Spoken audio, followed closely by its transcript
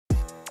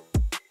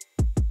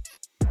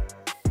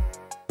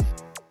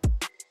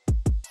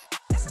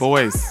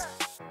Boys,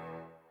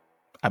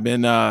 I've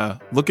been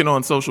looking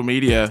on social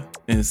media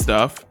and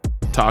stuff,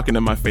 talking to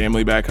my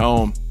family back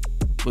home.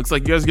 Looks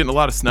like you guys are getting a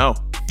lot of snow.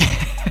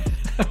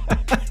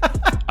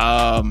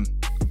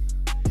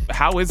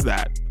 How is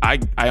that? I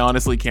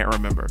honestly can't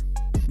remember.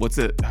 What's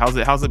it? How's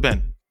it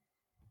been?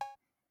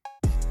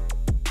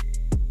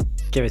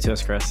 Give it to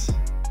us, Chris.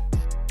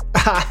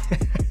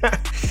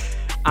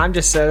 I'm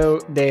just so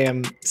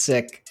damn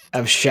sick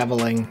of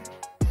shoveling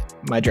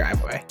my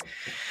driveway.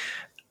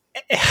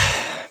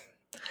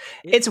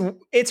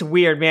 It's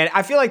weird, man.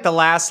 I feel like the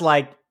last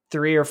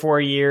 3 or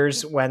 4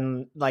 years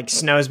when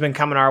snow's been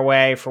coming our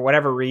way for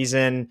whatever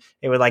reason,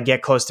 it would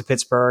get close to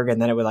Pittsburgh and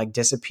then it would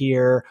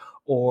disappear,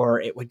 or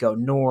it would go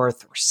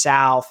north or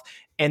south.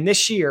 And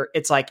this year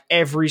it's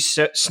every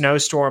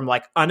snowstorm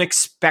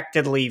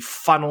unexpectedly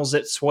funnels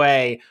its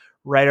way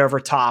right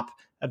over top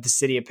of the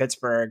city of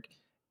Pittsburgh.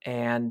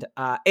 And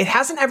it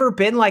hasn't ever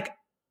been a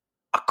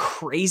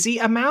crazy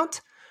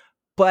amount,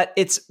 but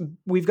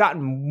we've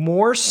gotten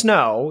more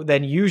snow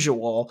than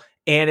usual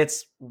and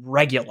it's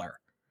regular.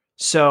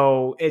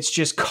 So it's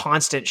just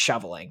constant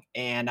shoveling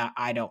and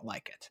I don't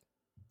like it.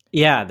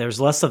 Yeah, there's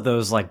less of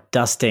those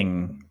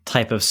dusting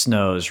type of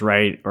snows,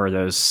 right? Or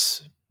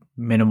those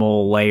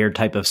minimal layer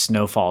type of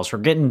snowfalls. We're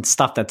getting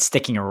stuff that's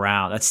sticking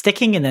around. That's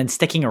sticking and then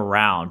sticking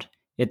around.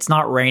 It's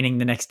not raining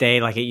the next day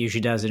like it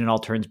usually does, and it all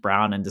turns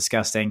brown and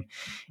disgusting.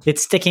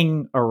 It's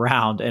sticking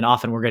around, and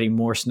often we're getting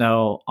more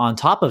snow on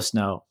top of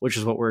snow, which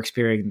is what we're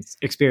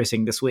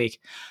experiencing this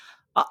week.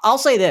 I'll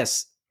say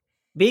this.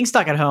 Being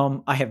stuck at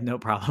home, I have no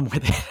problem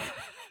with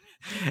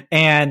it.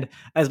 And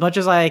as much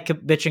as I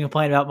bitch and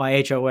complain about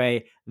my HOA,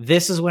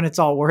 this is when it's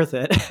all worth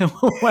it,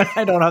 when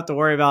I don't have to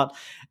worry about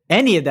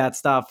any of that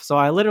stuff. So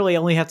I literally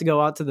only have to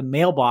go out to the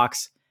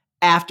mailbox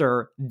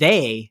after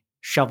they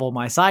shovel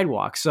my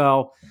sidewalk.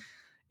 So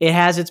it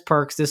has its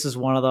perks. This is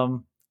one of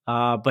them.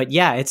 But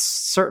yeah, it's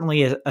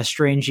certainly a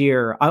strange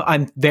year.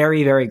 I'm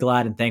very, very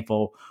glad and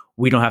thankful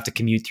we don't have to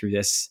commute through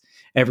this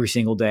every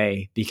single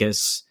day,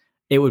 because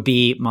it would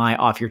be my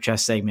off your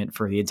chest segment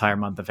for the entire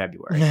month of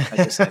February. I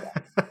just say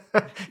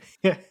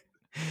that.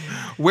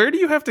 Where do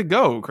you have to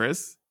go,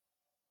 Chris?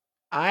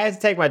 I had to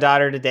take my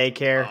daughter to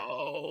daycare.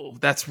 Oh,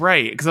 that's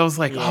right. Because I was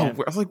like,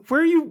 where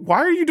are you? Why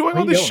are you doing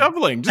all this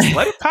shoveling? Just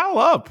let it pile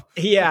up.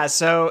 Yeah.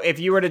 So if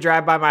you were to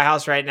drive by my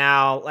house right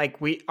now,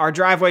 our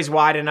driveway's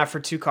wide enough for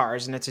 2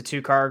 cars, and it's a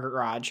 2-car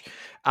garage.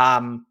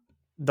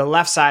 The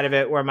left side of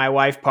it where my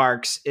wife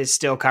parks is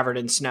still covered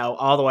in snow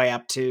all the way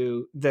up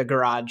to the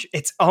garage.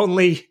 It's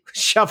only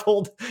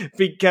shoveled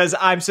because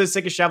I'm so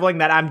sick of shoveling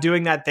that I'm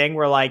doing that thing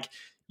where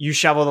you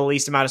shovel the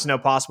least amount of snow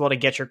possible to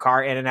get your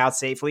car in and out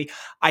safely.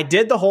 I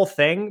did the whole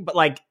thing,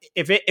 but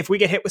if we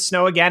get hit with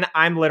snow again,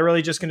 I'm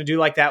literally just going to do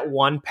that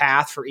one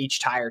path for each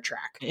tire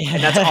track.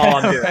 And that's all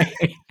I'm doing.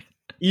 Right.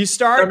 You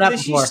start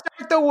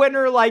the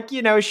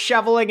winter,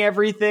 shoveling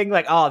everything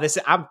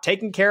I'm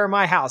taking care of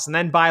my house. And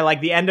then by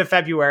the end of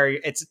February,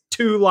 it's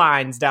 2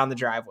 lines down the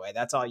driveway.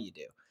 That's all you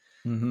do.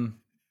 Mm-hmm.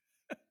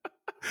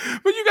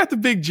 But you got the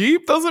big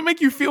Jeep. Doesn't it make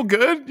you feel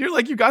good? You're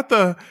you got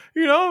the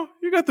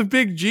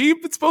big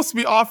Jeep. It's supposed to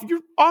be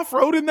you're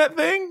off-roading that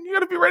thing. You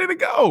got to be ready to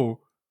go.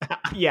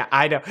 Yeah,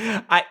 I know.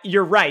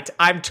 You're right.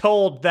 I'm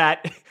told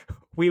that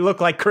we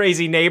look like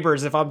crazy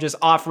neighbors if I'm just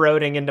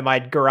off-roading into my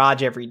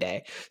garage every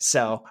day.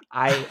 So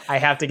I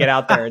have to get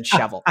out there and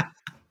shovel.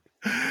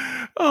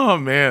 Oh,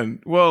 man.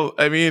 Well,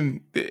 I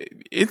mean,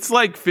 it's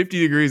 50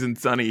 degrees and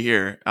sunny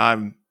here.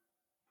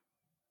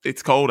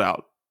 It's cold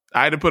out.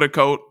 I had to put a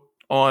coat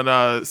on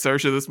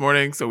Saoirse this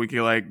morning so we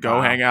could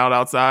go hang out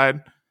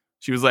outside.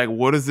 She was like,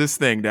 "What is this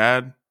thing,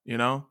 Dad?"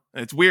 And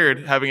it's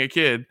weird having a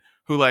kid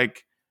who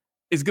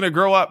is going to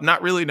grow up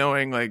not really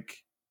knowing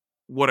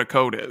what a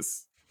coat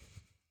is.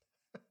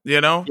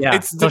 Yeah.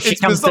 So she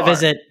comes bizarre. to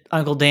visit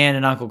Uncle Dan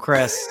and Uncle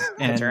Chris,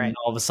 and That's right.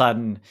 all of a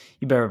sudden,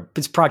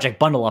 it's Project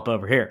Bundle Up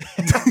over here.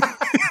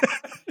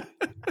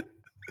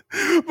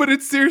 But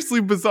it's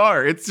seriously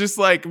bizarre. It's just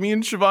me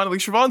and Siobhan.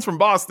 Siobhan's from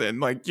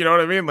Boston. You know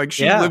what I mean?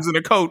 She lives in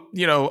a coat,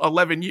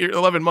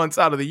 11 months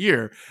out of the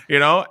year,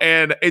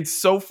 And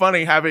it's so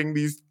funny having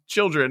these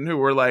children who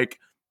were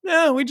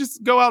we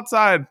just go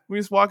outside. We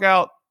just walk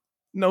out.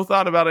 No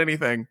thought about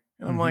anything.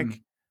 And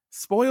I'm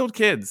spoiled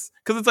kids.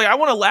 Because it's I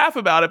want to laugh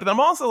about it, but I'm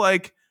also you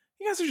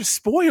guys are just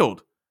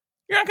spoiled.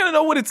 You're not going to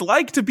know what it's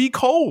like to be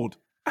cold.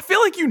 I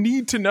feel like you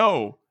need to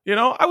know.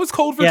 I was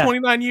cold for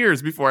 29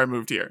 years before I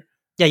moved here.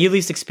 Yeah, you at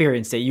least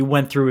experienced it. You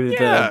went through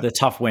the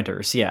tough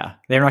winters. Yeah,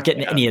 they're not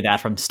getting any of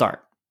that from the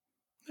start.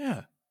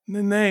 Yeah,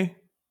 and then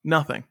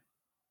nothing.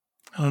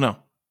 I don't know.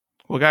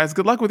 Well, guys,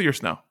 good luck with your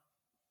snow.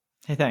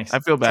 Hey, thanks.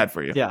 I feel bad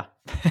for you. Yeah.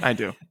 I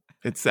do.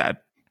 It's sad.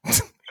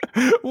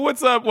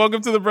 What's up?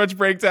 Welcome to the Brunch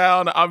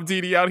Breakdown. I'm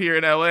Didi out here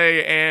in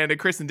LA, and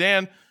Chris and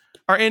Dan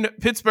are in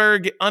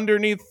Pittsburgh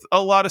underneath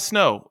a lot of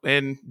snow.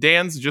 And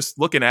Dan's just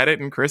looking at it,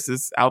 and Chris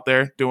is out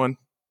there doing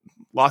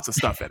lots of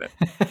stuff in it.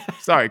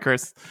 Sorry,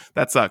 Chris.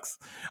 That sucks.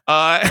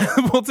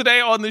 Well,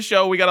 today on the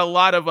show, we got a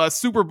lot of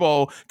Super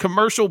Bowl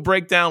commercial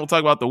breakdown. We'll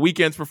talk about the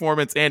weekend's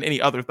performance and any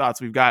other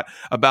thoughts we've got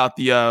about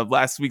the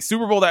last week's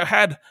Super Bowl that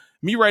had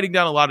me writing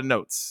down a lot of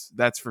notes.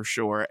 That's for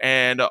sure.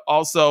 And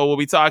also, we'll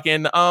be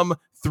talking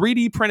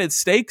 3D printed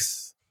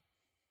steaks,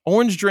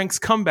 orange drinks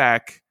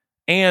comeback,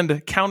 and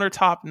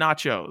countertop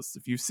nachos.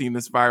 If you've seen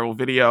this viral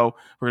video,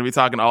 we're going to be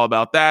talking all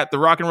about that. The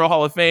Rock and Roll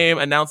Hall of Fame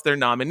announced their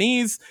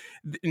nominees,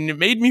 and it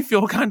made me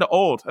feel kind of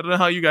old. I don't know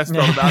how you guys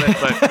felt about it,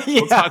 but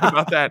we'll talk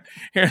about that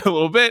here in a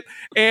little bit,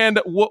 and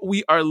what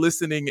we are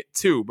listening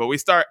to. But we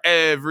start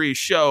every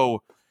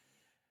show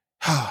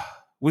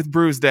with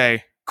Brews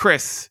Day.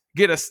 Chris,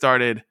 get us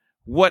started.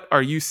 What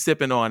are you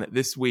sipping on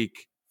this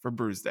week for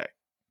Brews Day?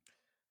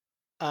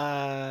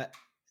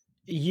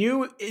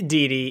 You,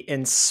 Didi,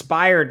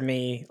 inspired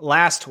me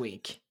last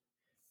week.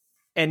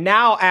 And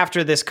now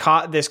after this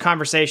this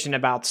conversation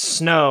about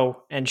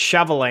snow and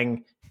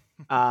shoveling,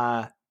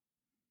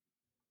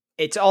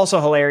 it's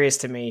also hilarious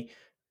to me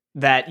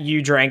that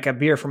you drank a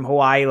beer from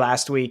Hawaii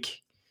last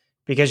week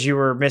because you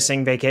were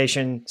missing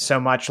vacation so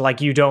much.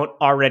 Like you don't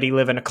already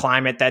live in a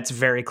climate that's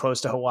very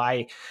close to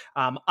Hawaii.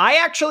 I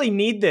actually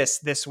need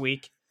this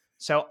week.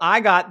 So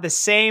I got the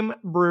same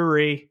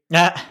brewery,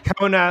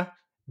 Kona,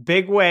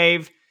 Big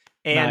Wave.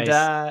 And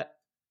nice.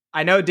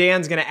 I know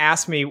Dan's going to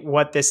ask me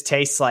what this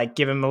tastes like.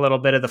 Give him a little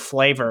bit of the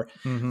flavor.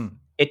 Mm-hmm.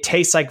 It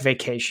tastes like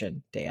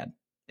vacation, Dan,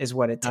 is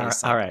what it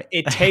tastes like. All right.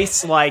 It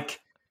tastes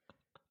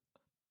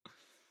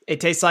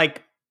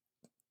like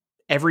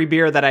every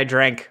beer that I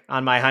drank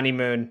on my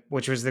honeymoon,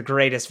 which was the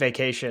greatest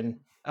vacation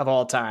of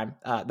all time.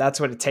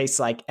 That's what it tastes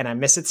like. And I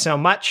miss it so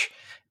much.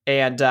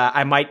 And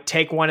I might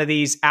take one of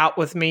these out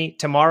with me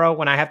tomorrow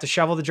when I have to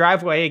shovel the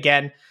driveway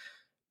again.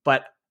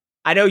 But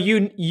I know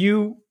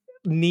you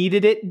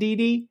needed it,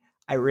 Didi.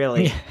 I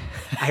really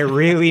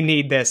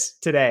need this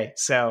today.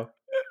 So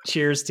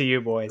cheers to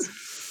you, boys.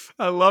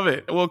 I love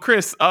it. Well,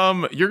 Chris,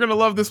 you're going to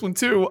love this one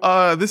too.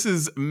 This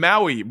is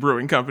Maui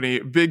Brewing Company,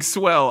 Big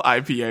Swell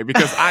IPA,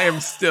 because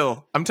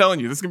I'm telling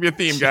you, this is going to be a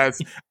theme, guys.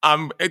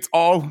 It's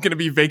all going to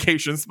be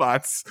vacation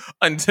spots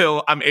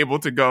until I'm able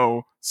to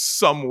go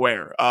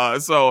somewhere.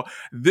 So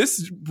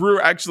this brew,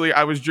 actually,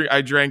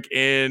 I drank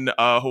in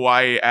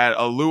Hawaii at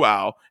a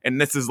luau, and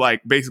this is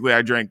like, basically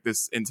I drank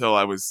this until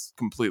I was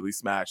completely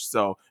smashed.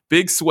 So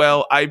Big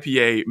Swell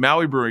IPA,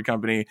 Maui Brewing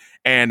Company,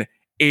 and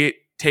it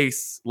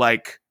tastes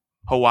like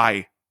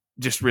Hawaii.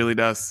 Just really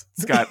does.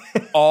 It's got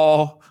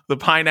all the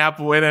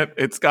pineapple in it.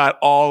 It's got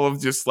all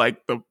of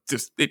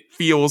it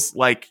feels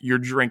like you're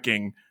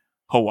drinking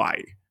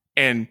Hawaii.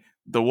 And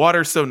the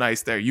water's so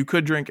nice there. You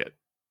could drink it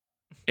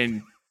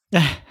and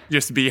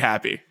just be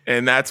happy.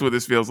 And that's what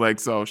this feels like.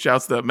 So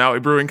shouts to Maui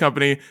Brewing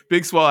Company,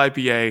 Big Swell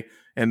IPA.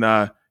 And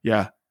that's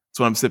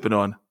what I'm sipping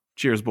on.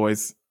 Cheers,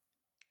 boys.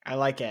 I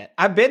like it.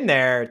 I've been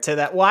there to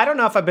that. Well, I don't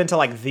know if I've been to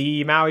like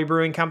the Maui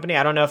Brewing Company.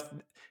 I don't know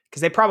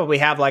because they probably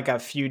have like a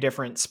few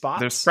different spots.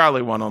 There's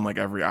probably one on like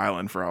every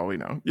island for all we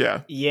know.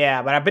 Yeah.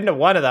 Yeah, but I've been to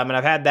one of them and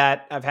I've had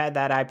that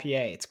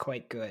IPA. It's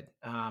quite good.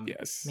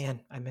 Yes.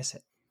 Man, I miss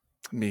it.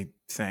 Me,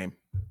 same.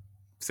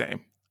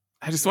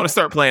 I just want to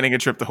start planning a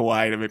trip to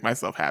Hawaii to make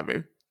myself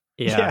happy.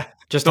 Yeah.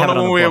 Just don't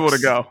know when we're able to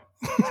go.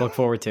 Look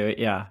forward to it.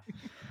 Yeah.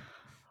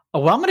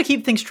 Oh, well, I'm going to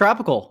keep things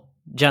tropical,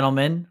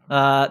 gentlemen.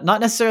 Not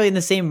necessarily in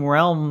the same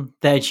realm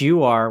that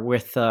you are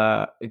with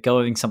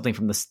going something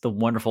from the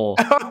wonderful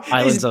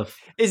islands of.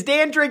 Is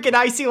Dan drinking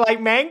Icy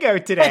Light Mango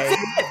today?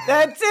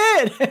 That's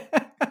it.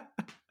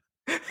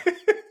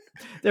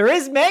 There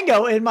is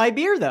mango in my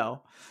beer,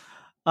 though.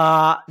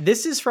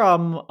 This is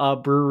from a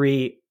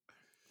brewery,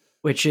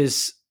 which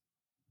is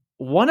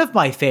one of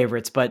my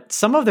favorites, but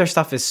some of their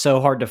stuff is so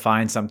hard to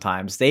find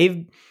sometimes.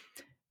 They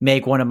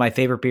make one of my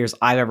favorite beers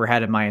I've ever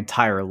had in my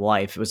entire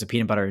life. It was a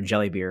peanut butter and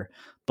jelly beer.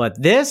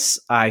 But this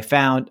I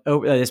found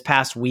over this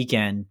past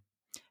weekend,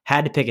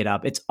 had to pick it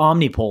up. It's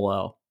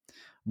Omnipollo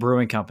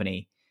Brewing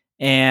Company,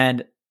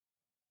 and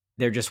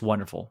they're just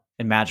wonderful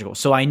and magical.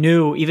 So I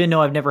knew, even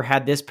though I've never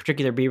had this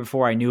particular beer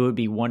before, I knew it would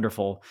be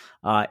wonderful.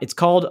 It's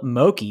called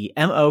Moki,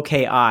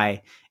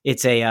 M-O-K-I.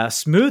 It's a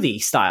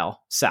smoothie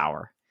style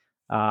sour.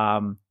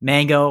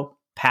 Mango,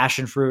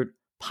 passion fruit,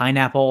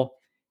 pineapple.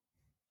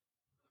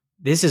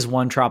 This is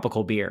one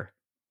tropical beer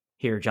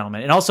here,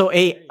 gentlemen. And also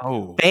a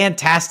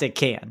fantastic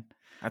can.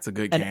 That's a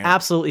good can. An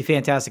absolutely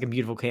fantastic and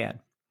beautiful can.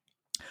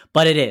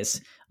 But it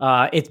is.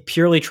 It's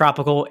purely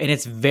tropical and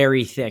it's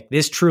very thick.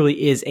 This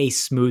truly is a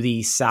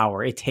smoothie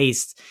sour. It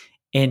tastes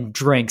and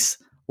drinks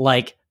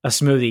like a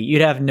smoothie.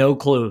 You'd have no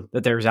clue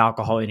that there's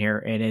alcohol in here,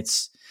 and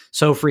it's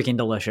so freaking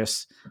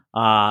delicious.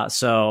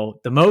 So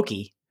the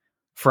Moki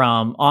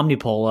from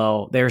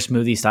Omnipollo, their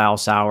smoothie style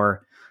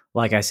sour.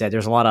 Like I said,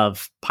 there's a lot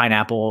of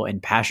pineapple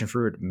and passion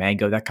fruit,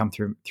 mango that come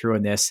through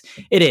in this.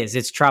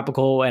 It's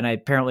tropical, and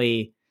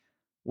apparently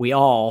we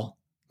all,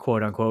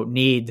 quote unquote,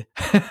 need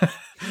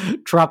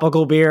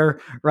tropical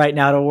beer right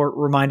now to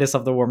remind us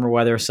of the warmer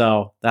weather.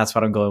 So that's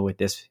what I'm going with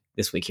this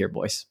week here,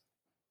 boys.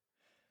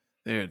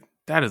 Dude,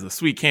 that is a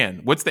sweet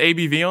can. What's the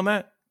ABV on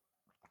that?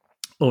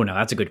 Oh no,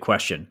 that's a good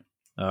question.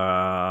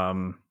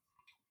 Efforting.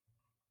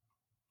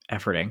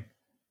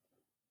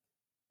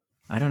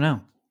 I don't know.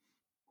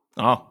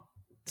 Oh,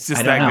 it's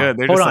just that good.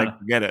 They're just like,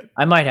 forget it.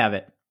 I might have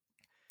it.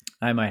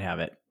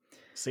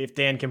 See if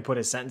Dan can put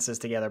his sentences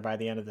together by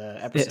the end of the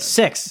episode.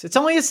 6. It's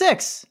only a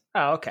 6.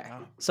 Oh, okay.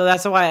 So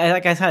that's why,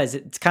 like I said,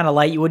 it's kind of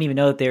light. You wouldn't even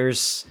know that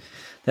there's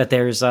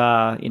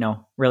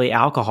really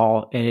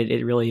alcohol, and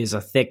it really is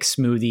a thick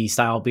smoothie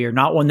style beer.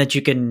 Not one that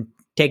you can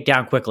take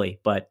down quickly,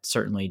 but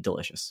certainly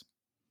delicious.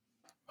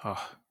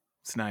 Oh,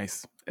 it's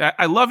nice.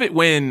 I love it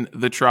when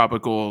the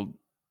tropical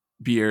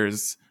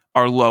beers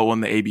are low on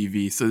the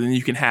ABV, so then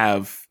you can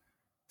have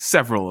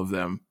several of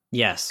them.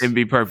 Yes. And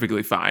be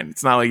perfectly fine.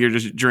 It's not like you're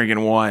just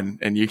drinking one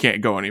and you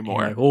can't go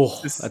anymore. Like, oh,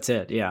 that's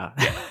it. Yeah.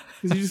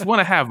 You just want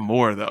to have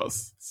more of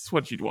those. That's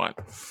what you'd want.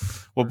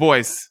 Well,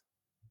 boys,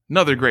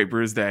 another great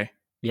Brews Day.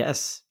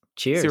 Yes.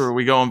 Cheers. See where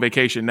we go on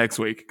vacation next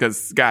week.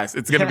 Because, guys,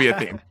 it's going to be a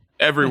theme.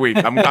 Every week.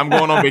 I'm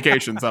going on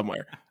vacation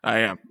somewhere.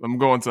 I am. I'm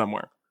going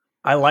somewhere.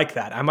 I like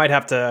that. I might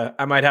have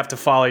to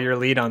follow your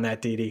lead on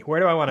that, Didi. Where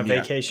do I want a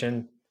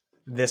vacation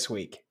this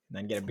week? And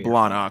then get a beer.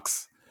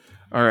 Blanox.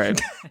 All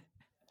right.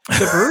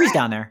 The breweries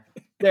down there.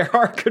 There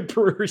are good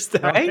breweries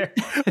down there.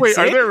 Wait,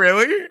 are there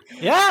really?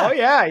 Yeah. Oh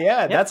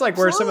yeah. That's like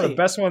where some of the absolutely.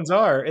 best ones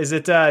are. Is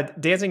it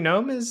Dancing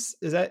Gnome? Is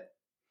that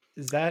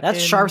That's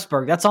in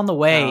Sharpsburg. That's on the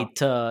way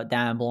to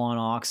down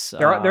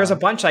Blawnox. There's a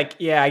bunch I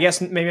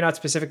guess maybe not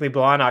specifically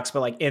Blawnox,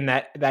 but like in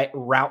that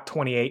Route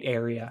 28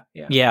 area.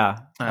 Yeah.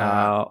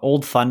 Yeah.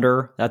 Old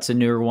Thunder. That's a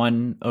newer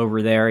one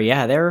over there.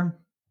 Yeah,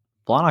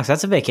 Blawnox.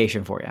 That's a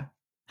vacation for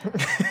you.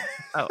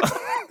 Oh.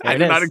 I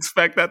did not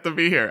expect that to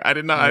be here. I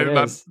did not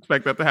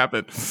expect that to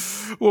happen.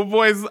 Well,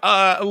 boys,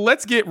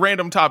 let's get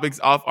random topics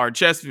off our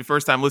chest. If you're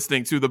first time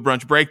listening to the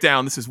Brunch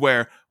Breakdown, this is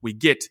where we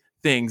get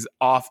things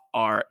off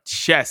our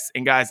chests.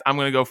 And guys, I'm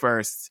going to go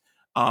first.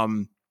 I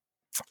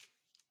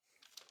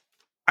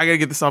got to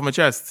get this off my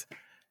chest.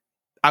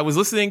 I was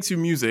listening to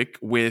music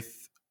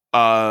with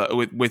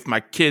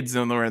my kids,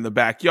 and we're in the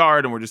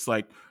backyard and we're just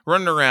like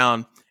running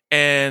around,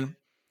 and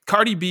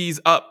Cardi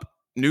B's Up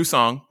new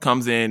song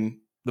comes in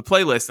the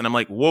playlist, and I'm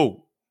like,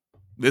 whoa,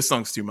 this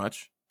song's too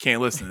much.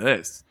 Can't listen to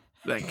this.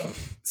 Like,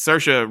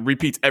 Saoirse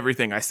repeats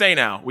everything I say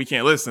now. We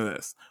can't listen to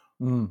this.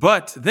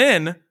 But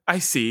then I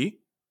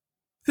see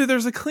that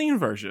there's a clean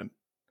version.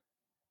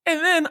 And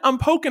then I'm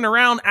poking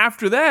around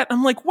after that.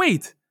 I'm like,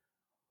 wait,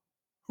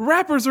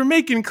 rappers are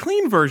making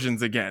clean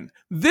versions again.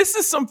 This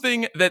is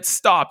something that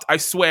stopped, I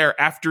swear,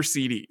 after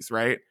CDs,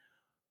 right?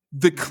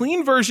 The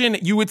clean version,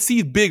 you would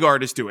see big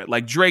artists do it.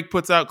 Like Drake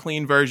puts out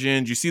clean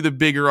versions. You see the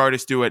bigger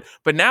artists do it.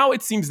 But now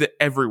it seems that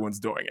everyone's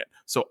doing it.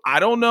 So I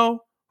don't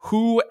know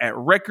who at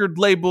record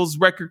labels,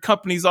 record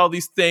companies, all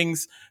these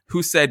things,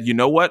 who said, you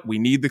know what? We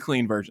need the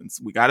clean versions.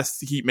 We got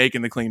to keep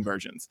making the clean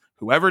versions.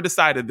 Whoever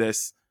decided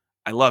this,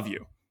 I love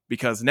you.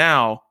 Because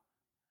now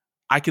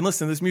I can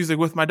listen to this music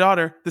with my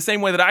daughter the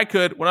same way that I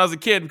could when I was a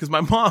kid, because my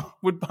mom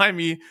would buy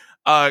me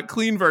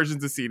clean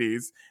versions of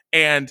CDs.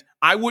 And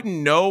I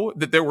wouldn't know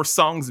that there were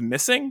songs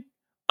missing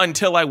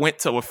until I went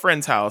to a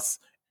friend's house,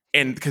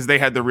 and because they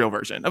had the real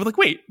version. I was like,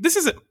 wait, this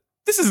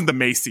isn't the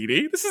Mace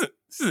CD. This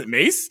isn't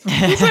Mace.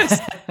 Who's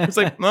this? It's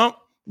like, no,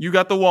 you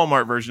got the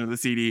Walmart version of the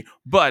CD.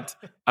 But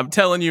I'm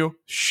telling you,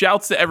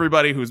 shouts to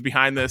everybody who's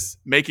behind this,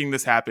 making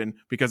this happen,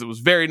 because it was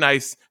very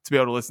nice to be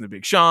able to listen to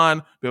Big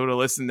Sean, be able to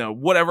listen to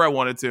whatever I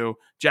wanted to.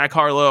 Jack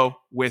Harlow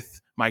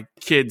with my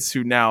kids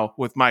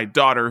with my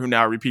daughter who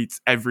now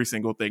repeats every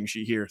single thing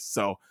she hears.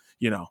 So,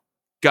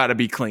 gotta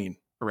be clean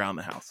around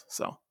the house.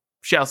 So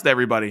shouts to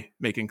everybody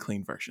making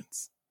clean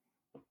versions.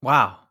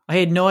 Wow. I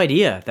had no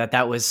idea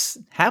that was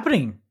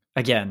happening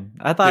again.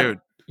 I thought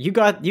you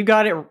got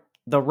it,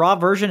 the raw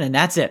version, and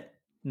that's it.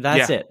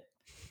 That's it.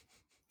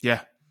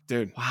 Yeah,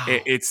 dude. Wow.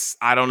 It's,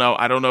 I don't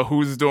know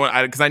who's doing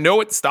it, because I know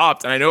it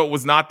stopped and I know it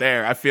was not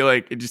there. I feel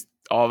like it just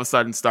all of a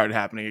sudden started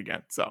happening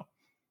again. So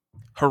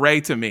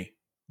hooray to me.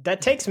 That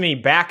takes me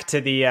back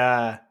to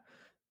the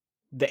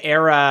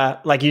era,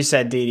 like you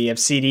said, Didi, of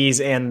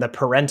CDs and the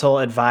parental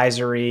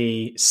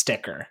advisory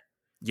sticker.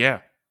 Yeah.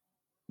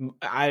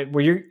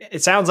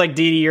 It sounds like,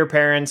 Didi, your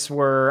parents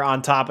were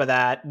on top of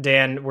that.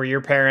 Dan, were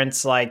your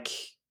parents like,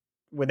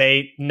 would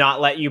they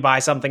not let you buy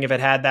something if it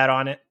had that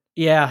on it?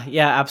 Yeah,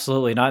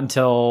 absolutely. Not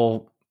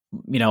until,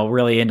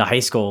 really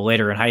into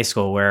later in high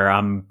school, where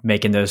I'm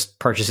making those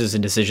purchases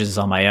and decisions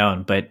on my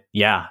own. But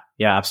yeah,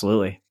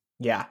 absolutely.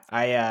 Yeah,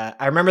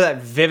 I remember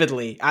that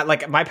vividly.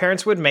 My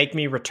parents would make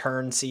me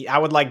return CD. I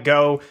would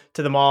go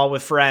to the mall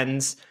with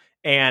friends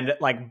and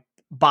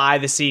buy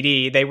the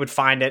CD. They would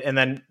find it and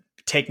then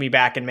take me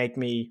back and make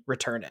me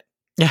return it.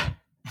 Yeah.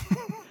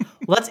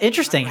 Well, that's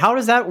interesting. How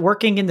is that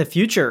working in the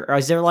future? Or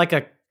is there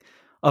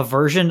a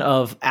version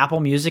of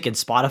Apple Music and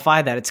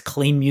Spotify that it's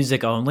clean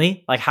music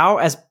only? How,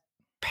 as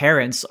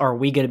parents, are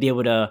we going to be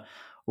able to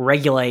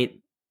regulate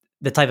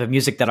the type of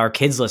music that our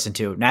kids listen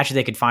to? Naturally,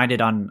 they could find it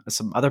on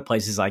some other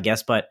places, I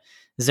guess, but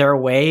is there a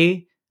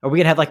way? Are we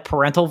going to have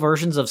parental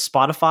versions of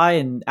Spotify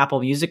and Apple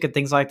Music and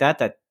things like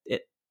that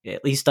it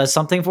at least does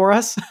something for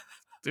us?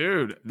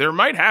 Dude, there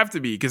might have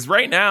to be, because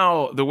right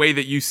now, the way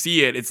that you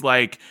see it, it's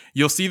like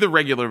you'll see the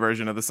regular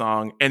version of the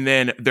song, and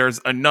then there's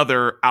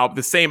another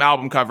the same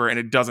album cover, and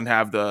it doesn't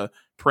have the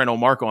parental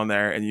mark on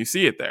there, and you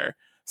see it there.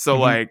 So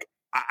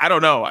I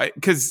don't know.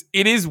 Because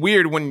it is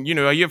weird when,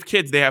 you have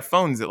kids, they have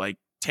phones at like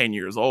 10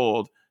 years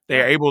old. They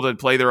are able to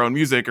play their own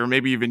music, or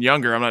maybe even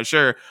younger. I'm not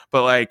sure.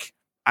 But like,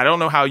 I don't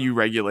know how you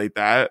regulate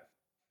that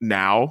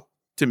now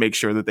to make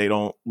sure that they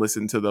don't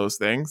listen to those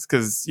things.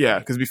 Because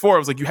before it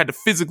was like you had to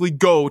physically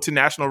go to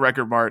National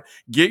Record Mart,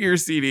 get your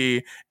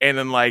CD, and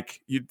then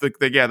like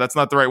that's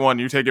not the right one.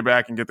 You take it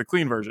back and get the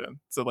clean version.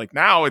 So like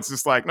now it's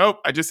just like, nope,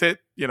 I just hit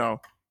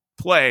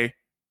play,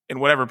 and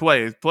whatever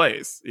plays.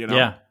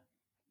 Yeah.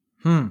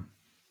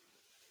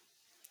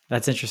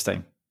 That's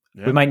interesting.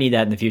 Yeah. We might need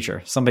that in the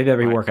future. Somebody better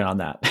be working on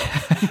that.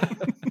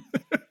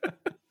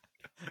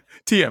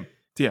 TM.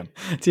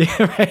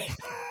 Right.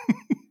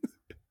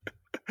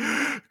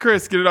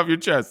 Chris, get it off your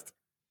chest.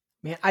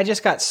 Man, I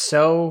just got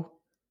so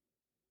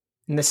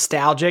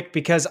nostalgic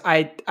because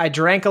I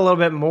drank a little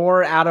bit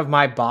more out of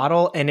my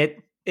bottle, and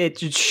it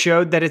just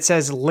showed that it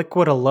says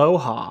Liquid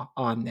Aloha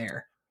on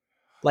there,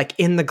 like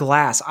in the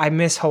glass. I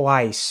miss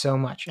Hawaii so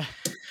much.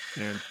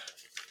 Dude.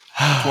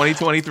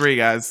 2023,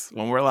 guys,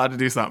 when we're allowed to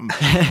do something.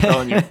 I'm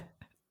telling you.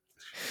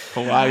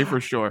 Hawaii for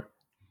sure.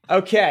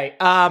 Okay.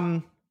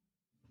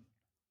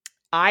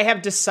 I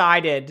have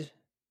decided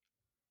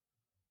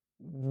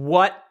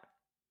what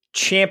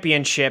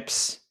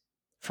championships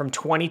from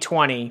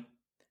 2020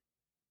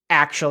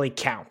 actually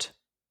count.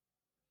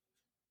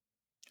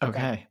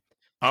 Okay.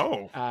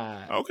 Oh.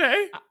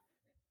 Okay.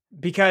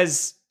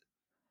 Because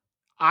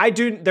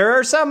there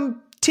are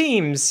some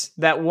teams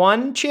that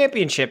won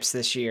championships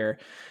this year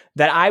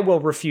that I will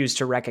refuse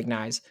to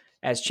recognize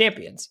as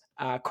champions.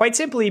 Quite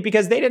simply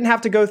because they didn't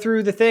have to go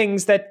through the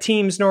things that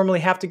teams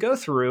normally have to go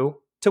through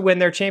to win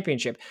their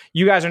championship.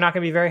 You guys are not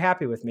going to be very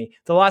happy with me.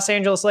 The Los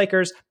Angeles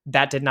Lakers,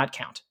 that did not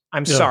count.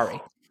 I'm sorry.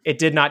 It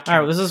did not count. All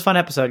right, well, this was a fun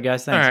episode,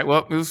 guys. Thanks. All right,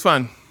 well, it was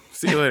fun.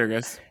 See you later,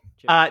 guys.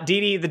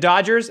 Didi, the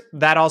Dodgers,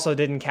 that also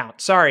didn't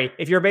count. Sorry,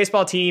 if you're a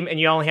baseball team and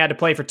you only had to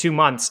play for 2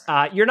 months,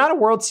 you're not a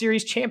World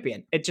Series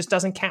champion. It just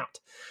doesn't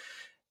count.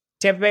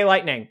 Tampa Bay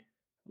Lightning,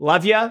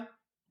 love ya,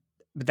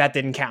 but that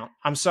didn't count.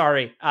 I'm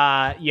sorry.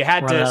 You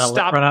had to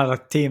stop. Run out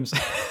of teams.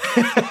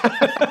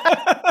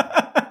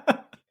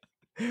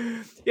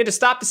 You had to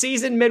stop the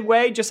season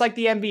midway, just like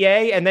the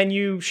NBA, and then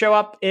you show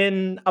up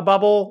in a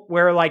bubble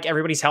where like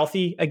everybody's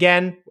healthy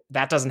again.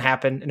 That doesn't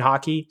happen in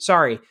hockey.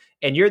 Sorry.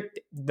 And you're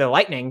the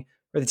Lightning,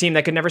 or the team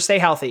that could never stay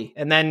healthy,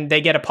 and then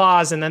they get a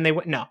pause, and then they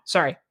win. No,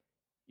 sorry.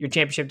 Your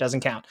championship doesn't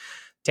count.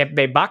 Tampa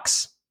Bay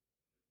Bucks,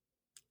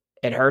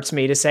 it hurts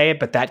me to say it,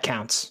 but that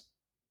counts.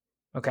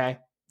 Okay?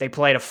 They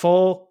played a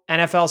full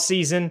NFL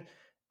season.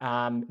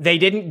 They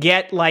didn't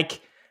get like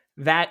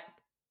that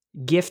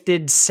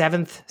gifted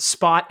 7th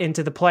spot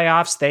into the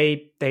playoffs.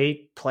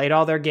 They played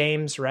all their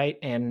games, right?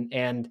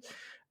 And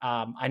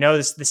I know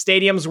the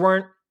stadiums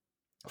weren't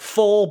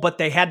full, but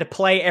they had to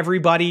play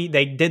everybody.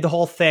 They did the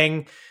whole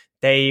thing.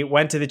 They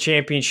went to the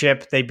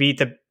championship. They beat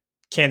the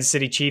Kansas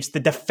City Chiefs, the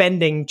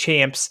defending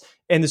champs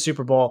in the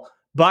Super Bowl.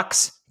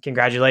 Bucks,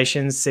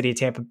 congratulations, City of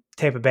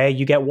Tampa Bay.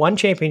 You get 1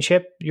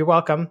 championship. You're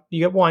welcome. You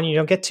get 1. You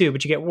don't get 2,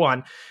 but you get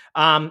 1.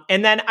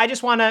 And then I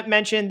just want to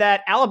mention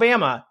that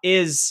Alabama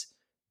is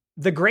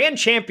the grand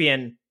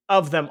champion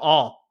of them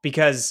all,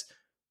 because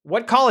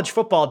what college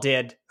football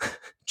did,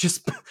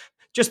 just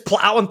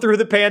plowing through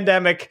the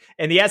pandemic,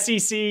 and the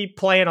SEC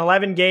playing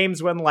 11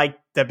 games when like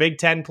the Big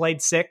Ten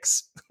played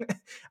 6.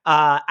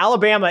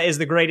 Alabama is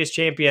the greatest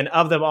champion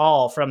of them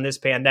all from this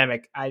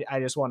pandemic. I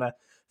just want to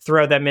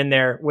throw them in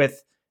there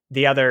with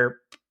the other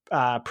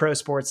pro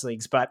sports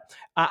leagues. But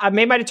I've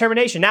made my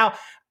determination. Now,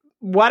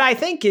 what I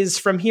think is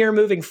from here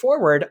moving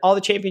forward, all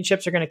the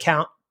championships are going to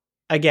count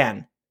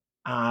again,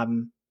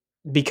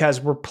 because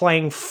we're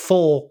playing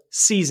full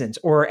seasons,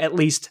 or at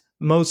least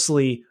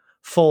mostly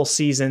full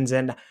seasons.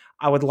 And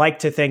I would like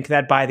to think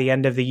that by the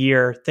end of the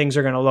year, things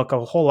are going to look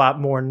a whole lot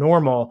more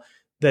normal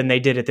than they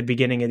did at the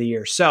beginning of the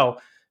year. So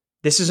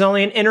this is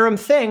only an interim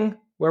thing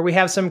where we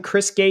have some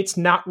Chris Gates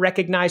not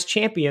recognized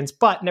champions,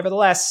 but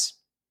nevertheless,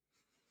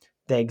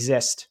 they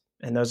exist.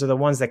 And those are the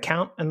ones that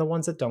count and the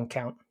ones that don't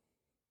count.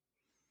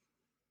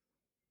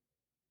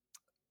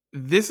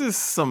 This is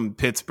some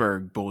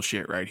Pittsburgh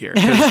bullshit right here.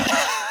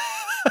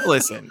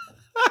 Listen,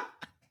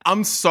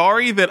 I'm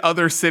sorry that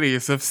other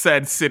cities have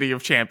said City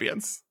of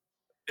Champions.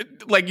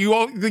 Like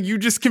you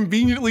just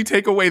conveniently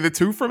take away the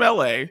 2 from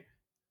LA.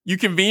 You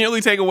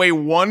conveniently take away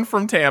 1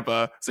 from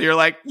Tampa. So you're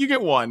like, you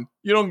get 1.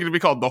 You don't get to be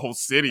called the whole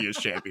city is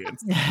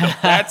champions.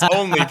 That's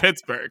only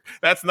Pittsburgh.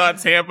 That's not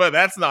Tampa.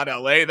 That's not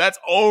LA. That's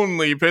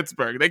only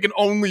Pittsburgh. They can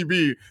only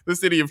be the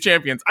City of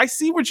Champions. I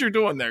see what you're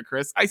doing there,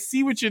 Chris. I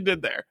see what you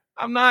did there.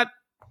 I'm not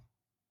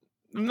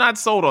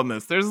sold on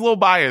this. There's a little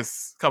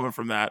bias coming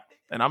from that,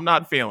 and I'm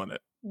not feeling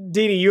it.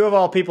 Didi, you of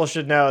all people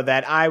should know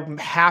that I'm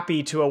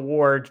happy to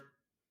award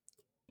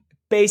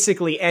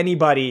basically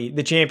anybody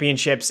the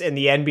championships in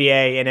the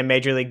NBA and in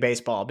Major League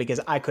Baseball, because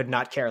I could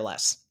not care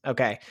less.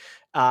 Okay.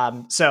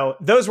 So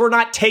those were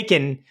not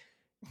taken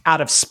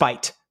out of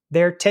spite.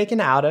 They're taken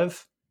out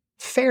of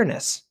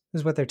fairness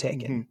is what they're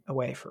taken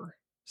away for.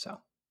 So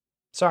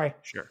sorry.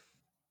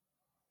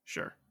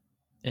 Sure.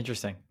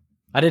 Interesting.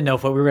 I didn't know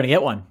if we were going to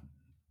get one.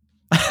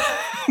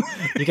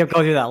 You kept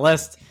going through that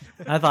list.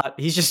 I thought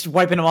he's just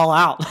wiping them all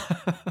out.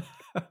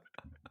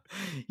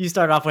 You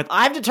start off with,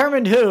 I've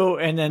determined who,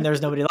 and then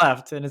there's nobody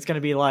left. And it's going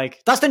to be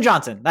like, Dustin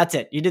Johnson. That's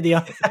it. You did the...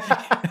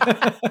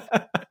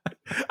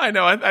 I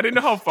know. I didn't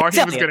know how far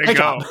he was going to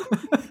go.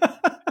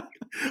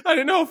 I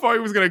didn't know how far he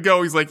was going to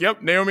go. He's like,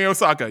 yep, Naomi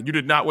Osaka. You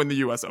did not win the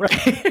U.S. Open.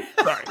 Right.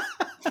 Sorry.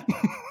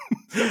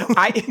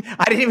 I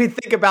didn't even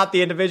think about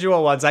the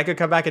individual ones. I could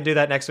come back and do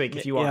that next week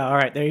if you want. Yeah, all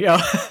right. There you go.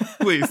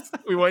 Please.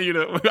 We want you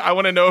to... I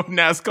want to know if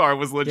NASCAR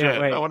was legit.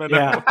 Yeah, I want to know.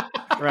 Yeah.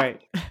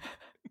 Right.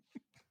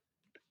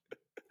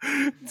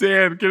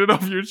 Dan, get it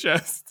off your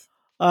chest.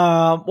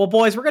 Well,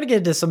 boys, we're going to get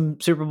into some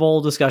Super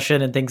Bowl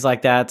discussion and things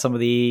like that, some of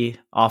the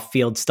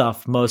off-field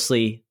stuff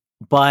mostly.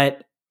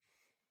 But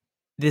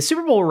the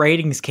Super Bowl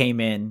ratings came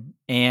in,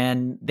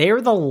 and they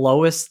are the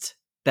lowest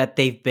that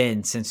they've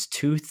been since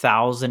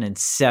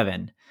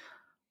 2007.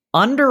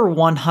 Under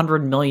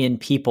 100 million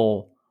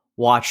people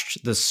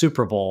watched the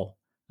Super Bowl,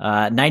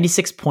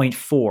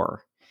 96.4.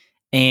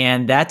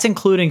 And that's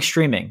including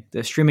streaming.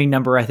 The streaming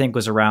number, I think,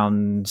 was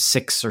around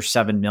 6 or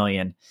 7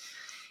 million.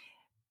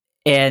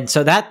 And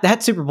so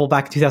that Super Bowl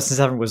back in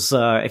 2007 was,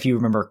 if you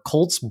remember,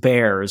 Colts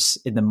Bears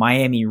in the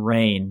Miami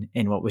rain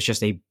in what was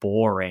just a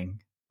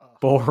boring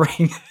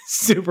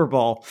Super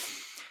Bowl.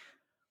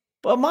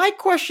 But my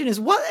question is,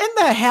 what in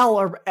the hell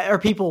are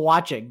people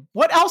watching?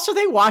 What else are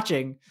they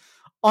watching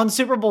on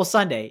Super Bowl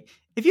Sunday?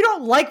 If you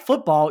don't like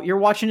football, you're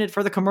watching it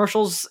for the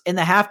commercials in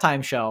the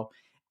halftime show.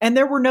 And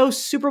there were no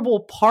Super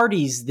Bowl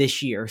parties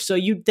this year. So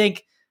you'd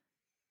think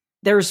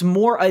there's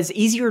more, it's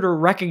easier to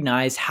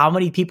recognize how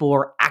many people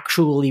are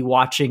actually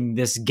watching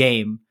this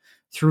game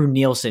through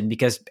Nielsen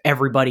because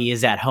everybody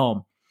is at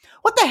home.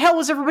 What the hell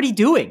was everybody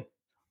doing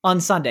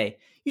on Sunday?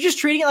 You're just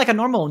treating it like a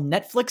normal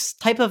Netflix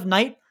type of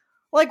night?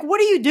 Like,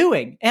 what are you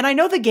doing? And I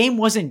know the game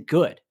wasn't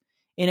good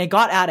and it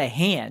got out of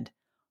hand,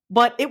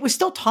 but it was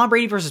still Tom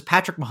Brady versus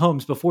Patrick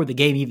Mahomes before the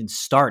game even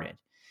started.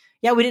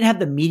 Yeah, we didn't have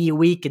the media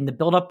week and the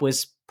buildup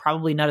was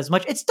probably not as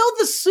much. It's still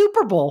the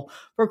Super Bowl,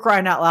 for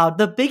crying out loud.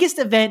 The biggest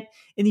event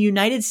in the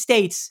United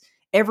States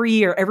every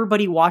year.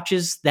 Everybody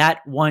watches that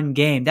one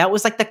game. That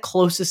was like the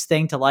closest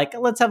thing to like,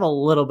 let's have a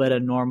little bit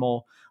of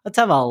normal. Let's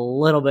have a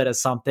little bit of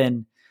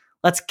something.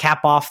 Let's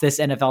cap off this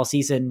NFL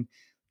season.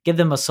 Give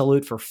them a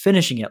salute for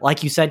finishing it.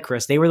 Like you said,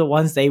 Chris, they were the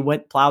ones they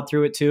plowed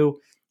through it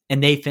too,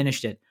 and they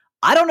finished it.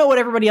 I don't know what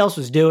everybody else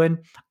was doing.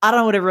 I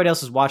don't know what everybody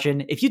else was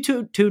watching. If you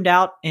tuned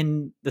out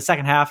in the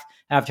second half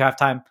after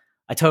halftime,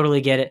 I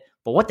totally get it.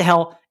 But what the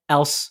hell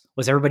else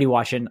was everybody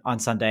watching on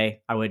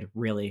Sunday? I would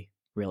really,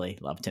 really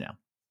love to know.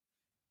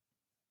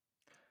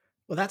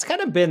 Well, that's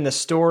kind of been the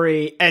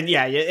story. And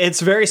yeah,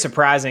 it's very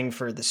surprising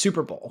for the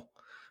Super Bowl.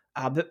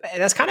 But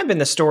that's kind of been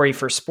the story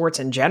for sports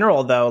in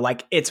general, though.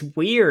 Like, it's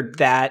weird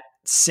that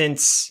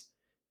since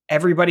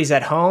everybody's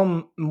at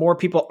home, more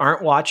people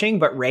aren't watching,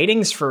 but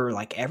ratings for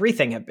like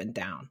everything have been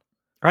down.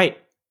 Right.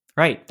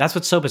 That's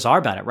what's so bizarre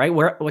about it, right?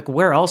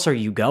 Where else are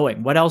you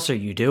going? What else are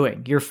you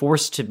doing? You're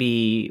forced to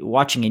be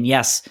watching. And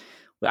yes,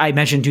 I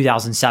mentioned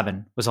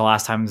 2007 was the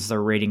last time the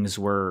ratings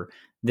were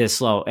this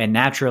low. And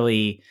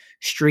naturally,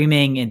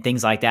 streaming and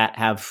things like that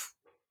have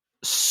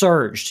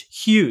surged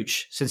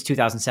huge since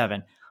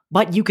 2007.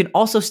 But you can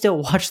also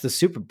still watch the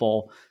Super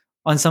Bowl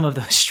on some of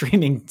those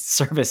streaming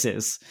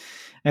services.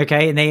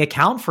 Okay. And they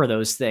account for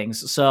those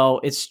things. So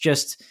it's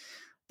just,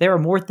 there are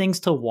more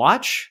things to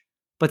watch,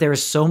 but there are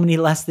so many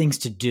less things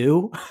to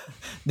do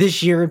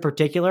this year in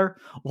particular.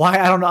 Why?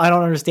 I don't know. I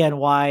don't understand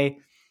why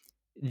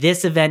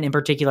this event in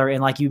particular.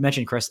 And like you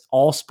mentioned, Chris,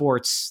 all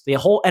sports, the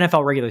whole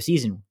NFL regular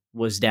season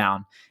was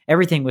down.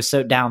 Everything was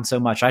so down so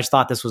much. I just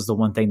thought this was the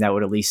one thing that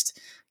would at least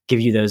give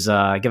you those,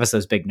 give us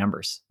those big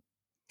numbers.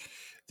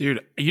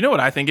 Dude, you know what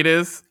I think it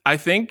is? I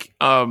think,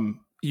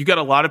 you got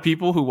a lot of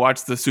people who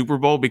watch the Super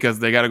Bowl because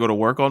they got to go to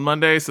work on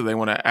Monday, so they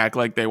want to act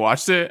like they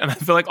watched it. And I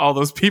feel like all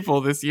those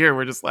people this year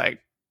were just like,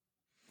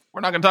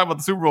 we're not going to talk about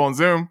the Super Bowl on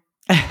Zoom.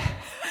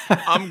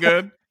 I'm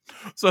good.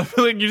 So I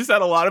feel like you just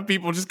had a lot of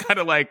people just kind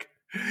of like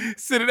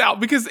sit it out,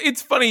 because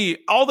it's funny.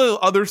 All the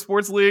other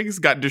sports leagues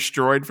got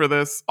destroyed for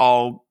this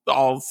all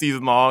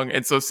season long.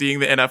 And so seeing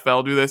the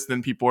NFL do this,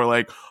 then people are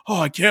like, oh,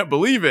 I can't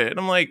believe it. And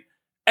I'm like,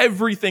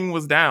 everything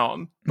was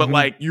down, but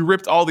like you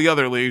ripped all the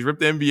other leagues, ripped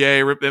the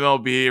NBA, ripped the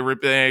MLB,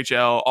 ripped the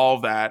NHL, all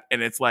of that.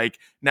 And it's like,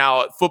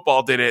 now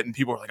football did it and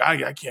people are like,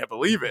 I can't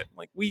believe it.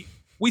 Like we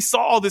saw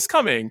all this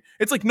coming.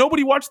 It's like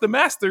nobody watched the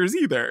Masters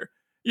either.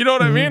 You know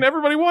what I mean?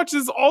 Everybody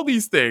watches all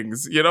these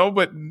things,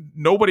 but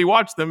nobody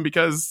watched them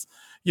because,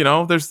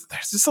 there's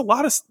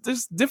just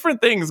there's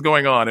different things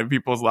going on in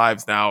people's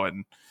lives now.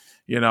 And,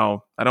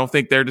 I don't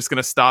think they're just going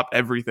to stop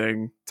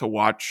everything to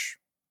watch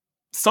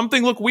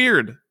something look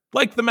weird,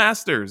 like the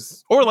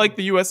Masters or like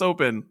the US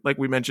Open, like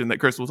we mentioned that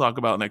Chris will talk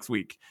about next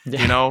week,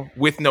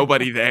 with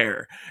nobody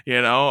there,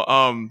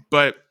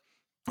 but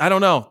I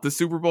don't know. The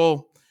Super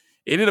Bowl,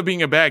 it ended up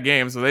being a bad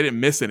game, so they didn't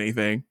miss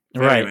anything.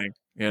 Right.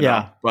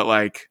 Yeah. But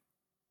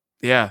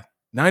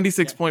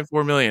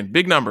 96.4 million,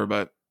 big number,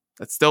 but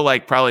that's still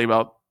like probably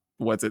about,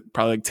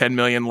 probably like 10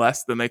 million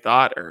less than they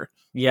thought, or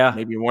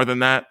maybe more than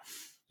that.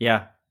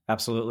 Yeah,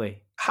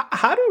 absolutely.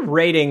 How do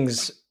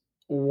ratings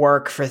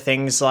work for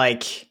things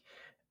like,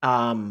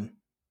 well,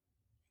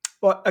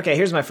 okay,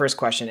 here's my first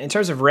question. In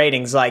terms of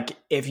ratings, like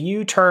if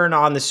you turn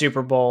on the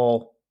Super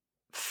Bowl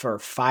for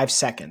 5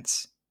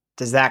 seconds,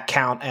 does that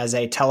count as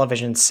a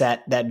television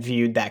set that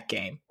viewed that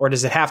game? Or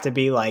does it have to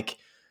be like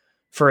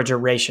for a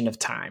duration of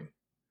time?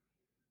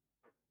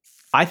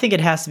 I think it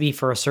has to be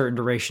for a certain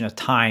duration of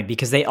time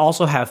because they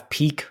also have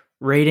peak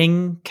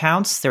rating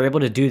counts. They're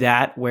able to do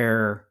that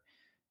where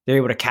they're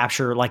able to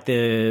capture like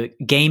the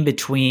game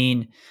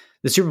between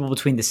the Super Bowl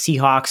between the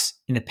Seahawks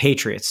and the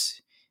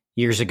Patriots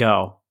years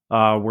ago,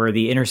 where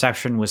the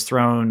interception was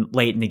thrown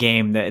late in the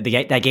game. That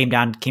game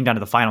came down to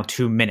the final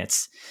 2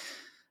 minutes.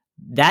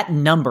 That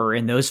number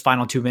in those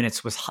final 2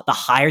 minutes was the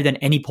higher than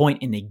any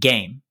point in the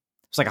game.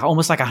 It was like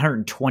almost like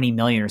 120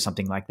 million or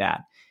something like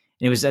that.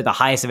 And it was at the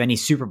highest of any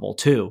Super Bowl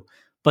too.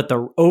 But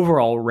the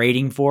overall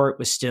rating for it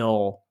was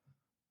still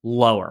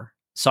lower.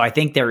 So I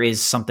think there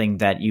is something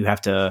that you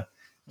have to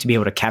be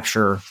able to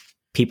capture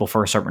people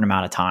for a certain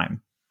amount of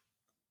time.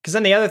 Because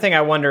then the other thing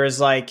I wonder is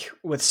like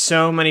with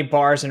so many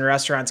bars and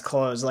restaurants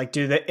closed, like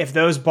if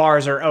those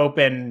bars are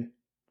open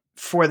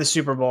for the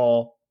Super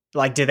Bowl,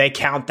 like do they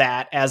count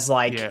that as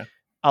like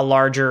a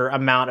larger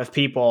amount of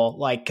people?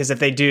 Like, because if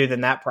they do,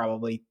 then that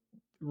probably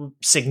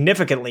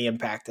significantly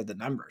impacted the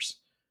numbers.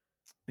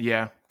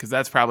 Yeah, because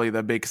that's probably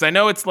the big. Because I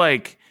know it's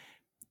like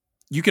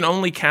you can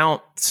only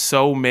count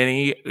so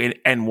many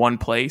in one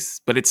place,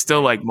 but it's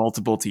still like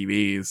multiple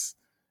TVs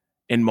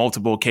and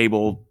multiple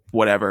cable,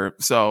 whatever.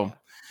 So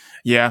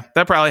yeah,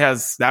 that probably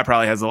has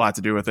a lot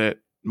to do with it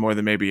more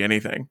than maybe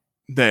anything.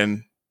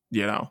 Than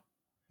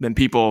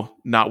people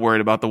not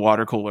worried about the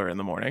water cooler in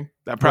the morning.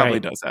 That probably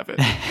does have it.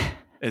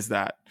 Is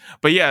that.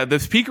 But yeah,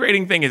 this peak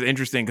rating thing is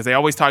interesting because they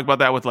always talk about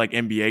that with like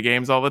NBA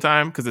games all the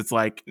time because it's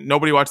like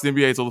nobody watches the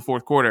NBA until the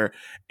fourth quarter.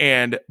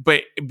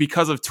 But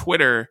because of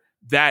Twitter,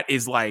 that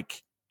is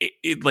like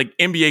like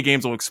NBA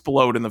games will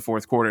explode in the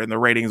fourth quarter and the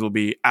ratings will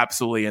be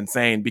absolutely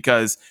insane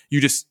because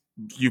you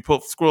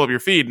scroll up your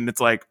feed and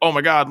it's like, oh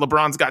my God,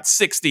 LeBron's got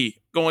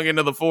 60 going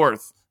into the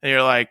fourth. And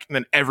you're like, and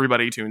then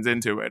everybody tunes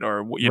into it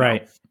or know,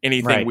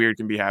 anything weird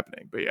can be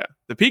happening. But yeah,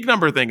 the peak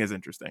number thing is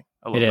interesting.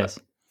 I love it.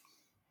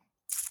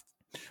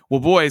 Well,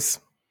 boys,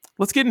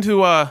 let's get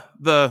into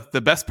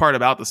the best part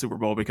about the Super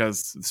Bowl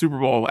because the Super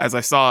Bowl, as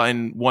I saw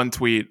in one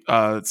tweet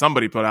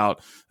somebody put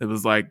out, it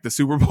was like the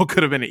Super Bowl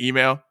could have been an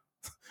email.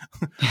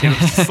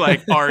 It was just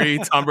like, Ari,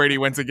 Tom Brady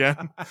wins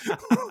again.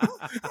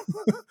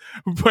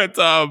 But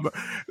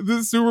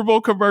the Super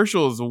Bowl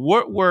commercials,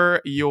 what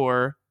were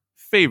your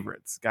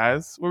favorites,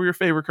 guys? What were your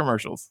favorite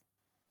commercials?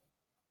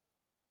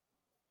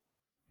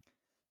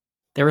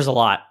 There was a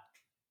lot.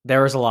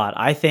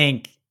 I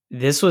think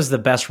this was the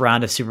best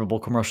round of Super Bowl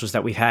commercials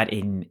that we've had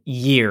in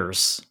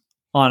years.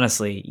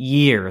 Honestly,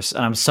 years.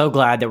 And I'm so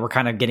glad that we're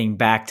kind of getting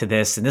back to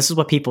this. And this is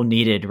what people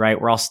needed, right?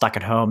 We're all stuck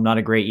at home. Not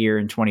a great year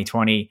in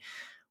 2020.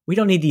 We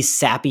don't need these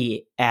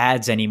sappy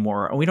ads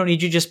anymore. And we don't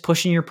need you just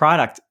pushing your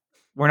product.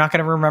 We're not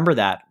going to remember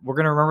that. We're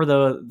going to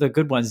remember the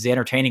good ones, the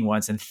entertaining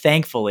ones. And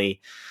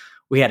thankfully,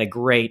 we had a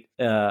great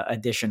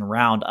addition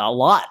round, a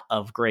lot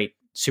of great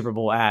Super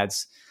Bowl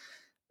ads.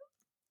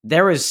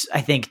 There was,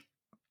 I think,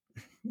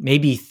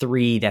 maybe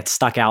 3 that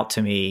stuck out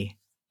to me.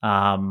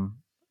 The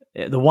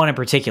one in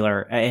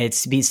particular,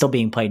 it's still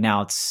being played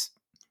now. It's,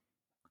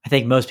 I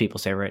think, most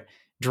people's favorite.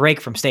 Drake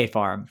from State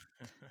Farm.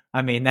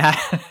 I mean,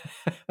 that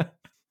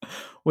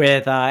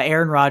with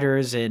Aaron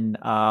Rodgers and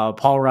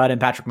Paul Rudd and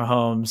Patrick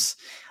Mahomes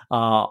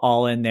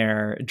all in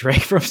there.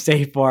 Drake from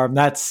State Farm.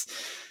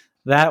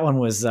 That one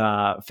was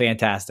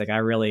fantastic. I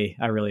really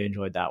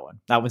enjoyed that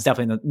one. That was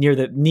definitely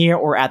near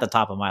or at the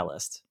top of my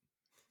list.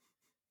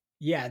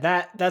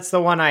 Yeah, that's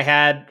the one I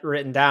had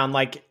written down.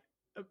 Like,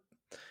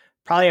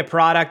 probably a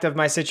product of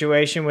my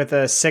situation with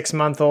a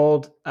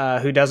 6-month-old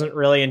who doesn't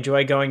really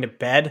enjoy going to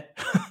bed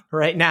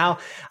right now.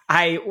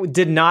 I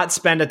did not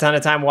spend a ton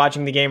of time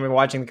watching the game or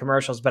watching the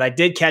commercials, but I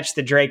did catch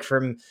the Drake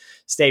from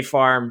State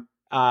Farm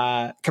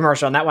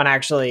commercial, and that one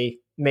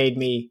actually made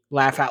me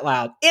laugh out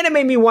loud. And it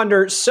made me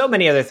wonder so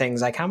many other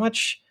things, like how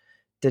much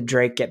did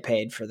Drake get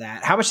paid for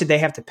that? How much did they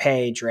have to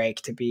pay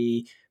Drake to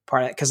be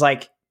part of it? Because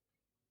like,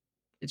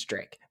 it's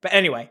Drake. But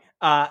anyway,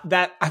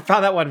 that I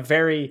found that one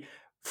very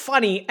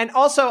funny. And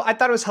also I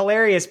thought it was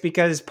hilarious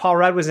because Paul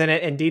Rudd was in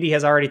it and Didi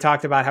has already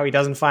talked about how he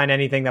doesn't find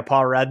anything that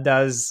Paul Rudd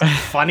does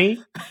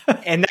funny.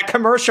 And that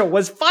commercial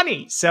was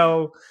funny.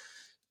 So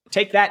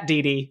take that,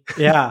 Didi.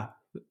 Yeah.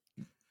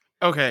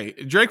 Okay.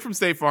 Drake from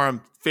State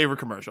Farm, favorite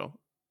commercial.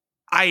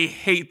 I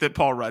hate that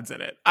Paul Rudd's in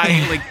it.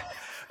 I like,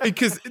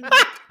 because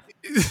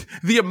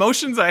the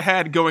emotions I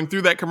had going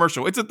through that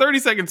commercial, it's a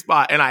 30-second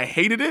spot and I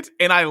hated it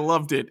and I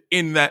loved it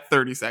in that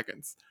 30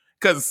 seconds.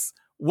 Because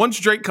once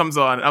Drake comes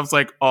on, I was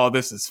like, oh,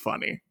 this is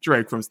funny.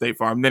 Drake from State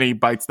Farm. Then he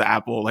bites the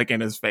apple like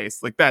in his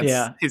face. Like that's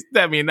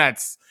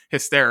that's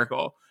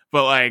hysterical.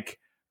 But like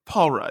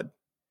Paul Rudd.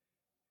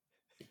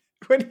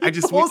 I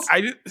just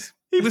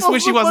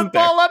wish he wasn't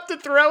there. Ball up to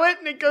throw it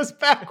and it goes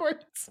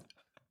backwards.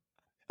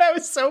 That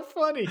was so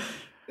funny.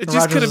 It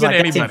just could have been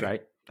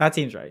anybody. That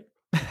seems right.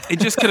 It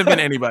just could have been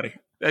anybody.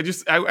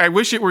 I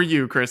wish it were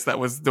you, Chris, that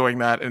was doing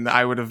that, and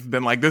I would have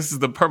been like, this is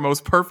the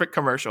most perfect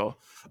commercial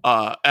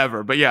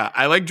ever. But yeah,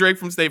 I like Drake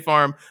from State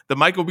Farm. The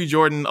Michael B.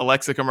 Jordan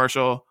Alexa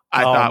commercial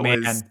I thought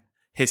was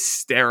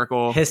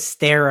hysterical.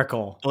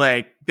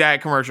 Like,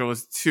 that commercial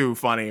was too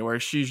funny, where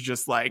she's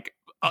just like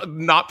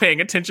not paying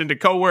attention to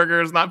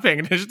coworkers, not paying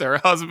attention to her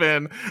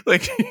husband.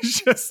 Like,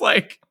 he's just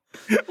like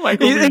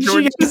Michael B.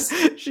 Jordan.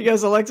 She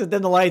goes, Alexa,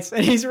 dim the lights,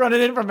 and he's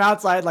running in from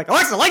outside like,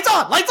 Alexa, lights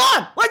on, lights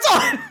on, lights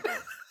on.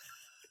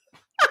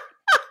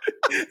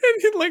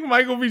 And like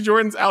Michael B.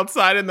 Jordan's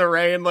outside in the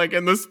rain, like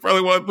in this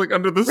probably was like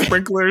under the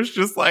sprinklers,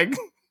 just like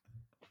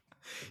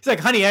he's like,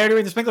 honey, I already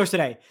ran the sprinklers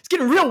today. It's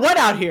getting real wet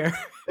out here.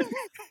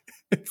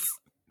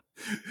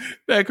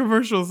 That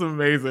commercial is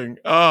amazing.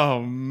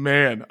 Oh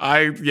man,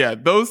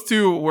 those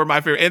two were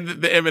my favorite, and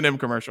the Eminem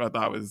commercial I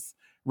thought was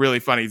really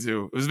funny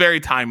too. It was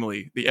very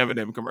timely. The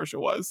Eminem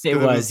commercial was. The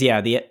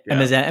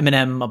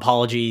Eminem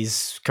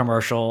apologies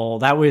commercial.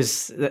 That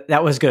was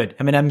good.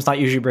 Eminem's not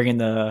usually bringing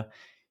the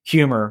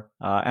humor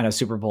and a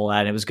Super Bowl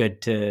ad. It was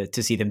good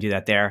to see them do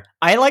that there.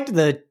 I liked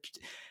the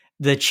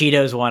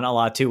Cheetos one a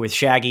lot too, with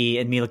Shaggy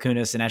and Mila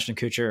Kunis and Ashton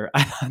Kutcher.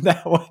 I thought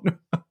that one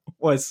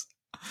was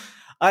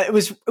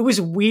it was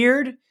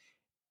weird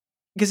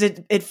because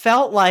it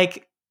felt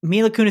like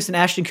Mila Kunis and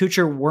Ashton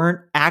Kutcher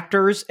weren't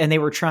actors and they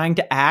were trying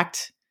to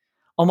act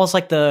almost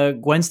like the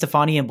Gwen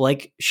Stefani and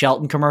Blake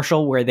Shelton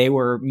commercial where they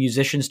were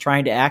musicians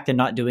trying to act and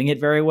not doing it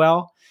very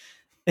well.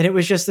 And it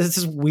was just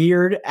this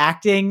weird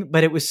acting,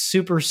 but it was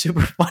super,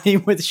 super funny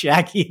with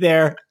Shaggy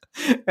there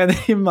and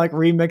him like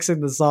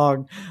remixing the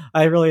song.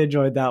 I really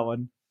enjoyed that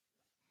one.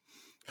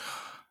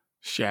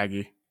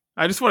 Shaggy.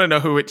 I just want to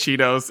know who at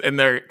Cheetos in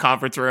their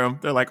conference room,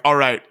 they're like, all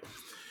right,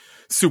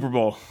 Super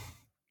Bowl.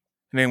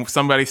 And then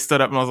somebody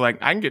stood up and was like,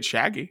 I can get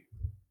Shaggy.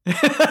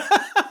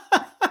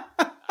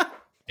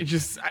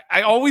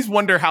 I always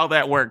wonder how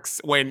that works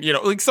when,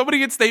 like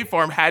somebody at State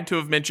Farm had to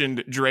have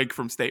mentioned Drake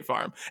from State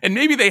Farm. And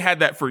maybe they had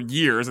that for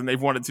years and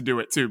they've wanted to do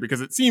it too,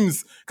 because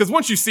because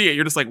once you see it,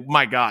 you're just like,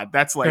 my God,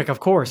 that's like of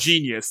course,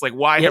 genius. Like,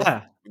 why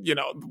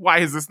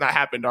has this not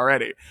happened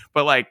already?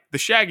 But like the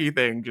Shaggy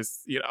thing,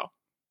 just,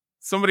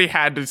 somebody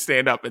had to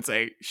stand up and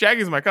say,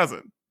 Shaggy's my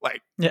cousin.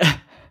 Like, yeah,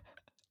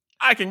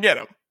 I can get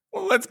him.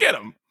 Well, let's get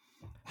him.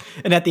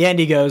 And at the end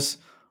he goes,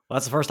 well,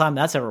 that's the first time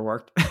that's ever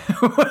worked.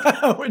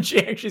 When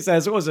she actually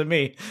says it wasn't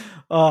me.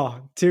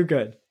 Oh, too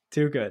good.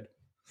 Too good.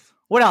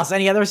 What else?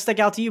 Any others stick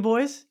out to you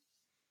boys?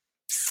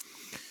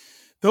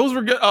 Those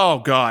were good. Oh,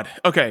 God.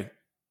 Okay.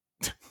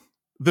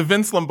 The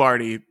Vince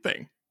Lombardi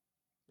thing.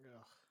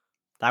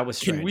 That was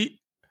strange.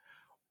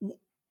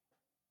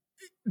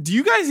 Do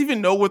you guys even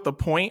know what the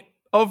point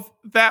of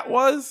that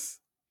was?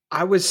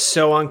 I was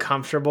so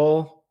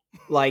uncomfortable.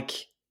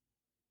 Like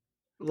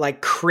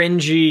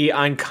cringy,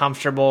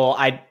 uncomfortable.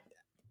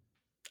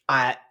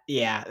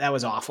 Yeah, that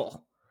was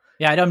awful.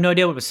 Yeah, I have no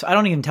idea what it was. I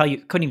couldn't even tell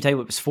you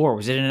what it was for.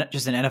 Was it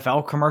just an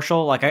NFL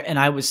commercial?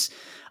 I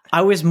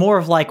was more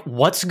of like,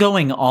 what's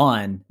going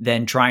on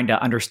than trying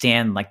to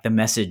understand like the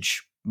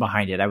message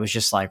behind it. I was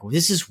just like, well,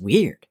 this is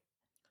weird.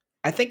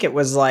 I think it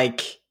was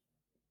like,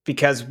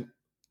 because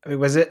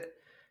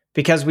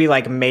we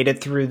like made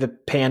it through the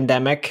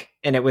pandemic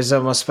and it was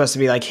almost supposed to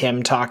be like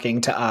him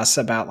talking to us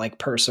about like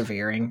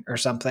persevering or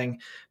something,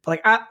 but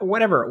like,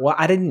 whatever. Well,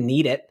 I didn't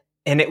need it.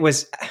 And it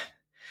was,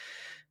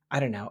 I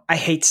don't know. I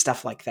hate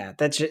stuff like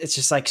that. It's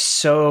just like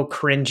so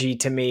cringy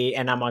to me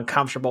and I'm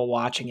uncomfortable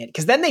watching it.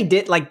 Cause then they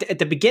did like at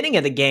the beginning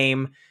of the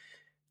game,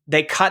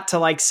 they cut to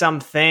like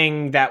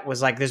something that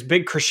was like this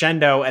big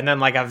crescendo and then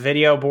like a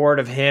video board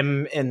of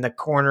him in the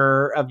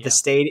corner of the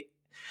stadium.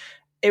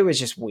 It was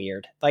just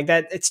weird. Like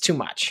that. It's too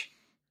much.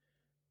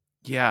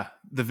 Yeah.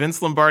 The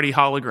Vince Lombardi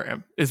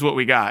hologram is what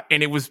we got.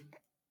 And it was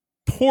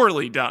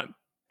poorly done.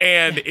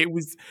 And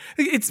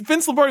it's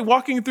Vince Lombardi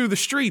walking through the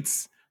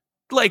streets.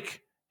 Like,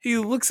 he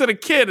looks at a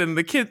kid and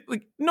the kid,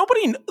 like,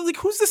 nobody, like,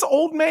 who's this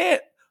old man?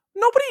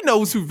 Nobody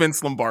knows who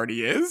Vince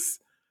Lombardi is.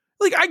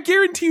 Like, I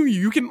guarantee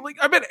you can, like,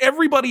 I bet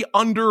everybody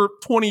under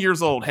 20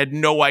 years old had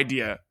no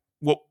idea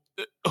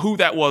who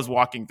that was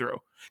walking through.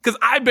 Because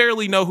I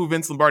barely know who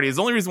Vince Lombardi is.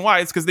 The only reason why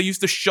is because they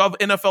used to shove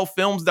NFL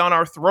films down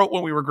our throat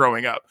when we were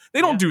growing up. They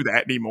don't do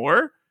that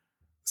anymore.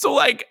 So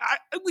like,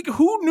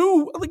 who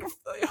knew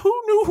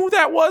who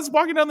that was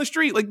walking down the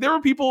street? Like, there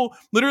were people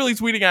literally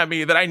tweeting at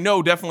me that I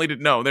know definitely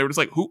didn't know. They were just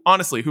like,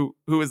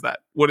 who is that?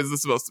 What is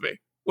this supposed to be?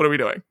 What are we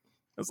doing?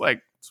 It's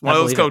like, it's one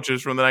of those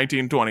coaches from the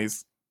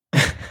 1920s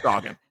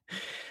talking.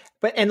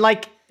 But, and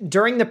like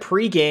during the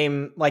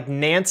pregame, like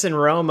Nance and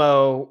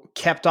Romo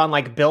kept on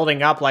like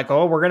building up like,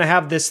 oh, we're going to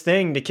have this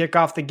thing to kick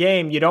off the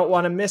game. You don't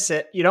want to miss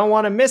it. You don't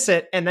want to miss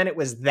it. And then it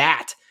was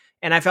that.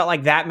 And I felt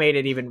like that made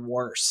it even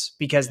worse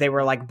because they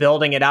were like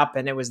building it up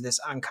and it was this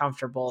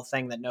uncomfortable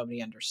thing that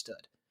nobody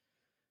understood.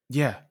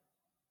 Yeah.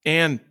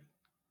 And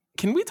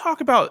have we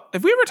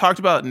ever talked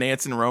about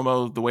Nance and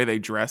Romo, the way they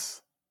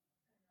dress?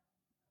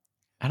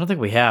 I don't think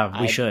we have.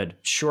 We should.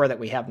 Sure that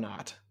we have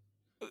not.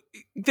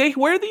 They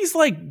wear these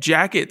like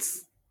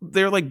jackets.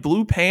 They're like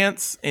blue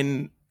pants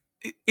and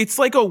it's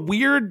like a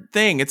weird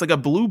thing. It's like a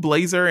blue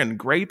blazer and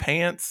gray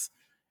pants.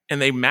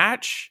 and they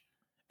match.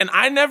 And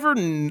I never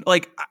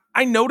like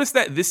I noticed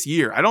that this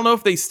year. I don't know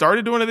if they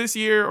started doing it this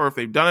year or if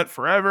they've done it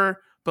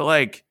forever, but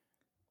like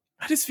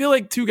I just feel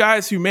like two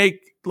guys who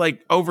make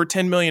like over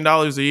 $10 million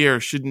a year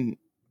shouldn't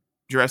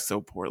dress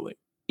so poorly.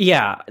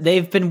 Yeah,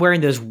 they've been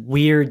wearing those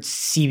weird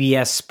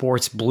CBS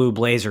Sports blue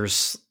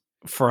blazers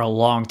for a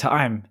long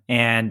time,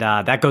 and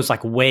that goes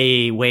like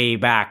way, way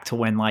back to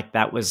when like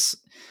that was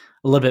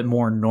a little bit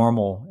more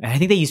normal. And I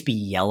think they used to be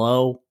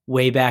yellow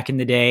way back in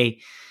the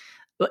day.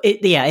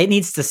 It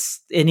needs to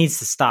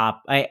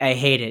stop. I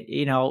hate it.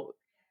 You know,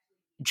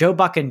 Joe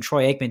Buck and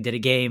Troy Aikman did the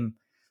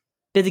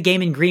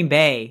game in Green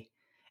Bay,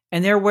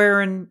 and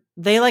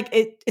they like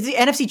it's the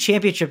NFC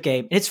Championship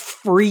game, and it's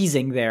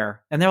freezing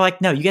there, and they're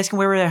like, no, you guys can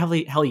wear whatever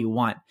the hell you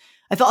want.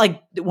 I felt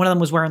like one of them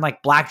was wearing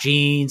like black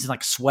jeans and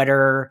like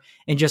sweater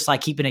and just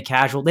like keeping it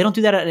casual. They don't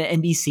do that at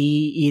NBC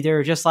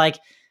either. Just like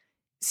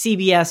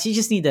CBS, you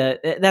just need to.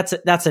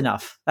 That's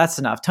enough. That's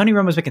enough. Tony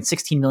Romo's making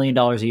 $16 million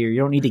a year. You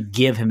don't need to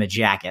give him a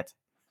jacket.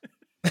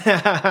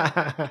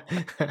 I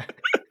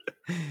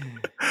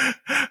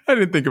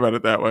didn't think about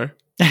it that way.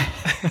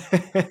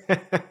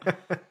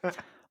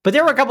 But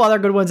there were a couple other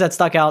good ones that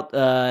stuck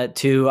out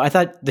too. I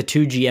thought the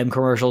 2 GM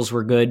commercials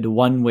were good.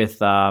 One with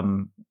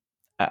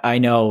I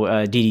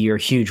know Didi, you're a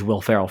huge Will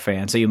Ferrell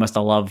fan, so you must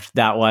have loved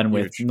that one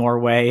with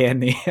Norway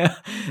and the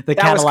that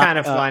Cadillac, was kind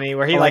of funny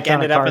where he like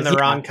ended up in the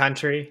wrong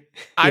country.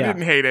 I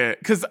didn't hate it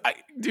because I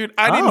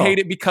didn't hate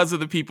it because of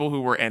the people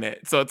who were in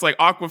it. So it's like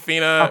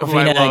Awkwafina who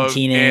I love,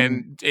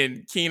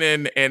 and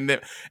Keenan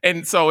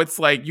and so it's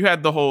like you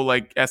had the whole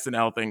like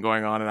SNL thing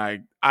going on,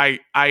 and I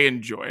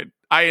enjoyed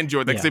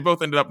that because they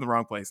both ended up in the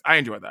wrong place. I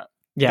enjoyed that.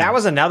 Yeah, that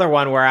was another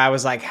one where I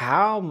was like,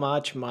 how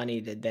much money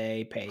did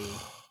they pay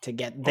to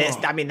get this?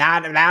 I mean,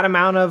 that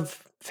amount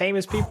of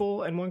famous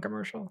people in one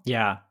commercial.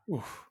 Yeah,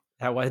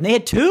 that was. And they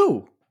had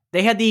 2.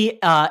 They had the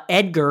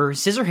Edgar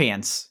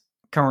Scissorhands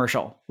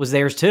commercial was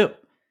theirs too.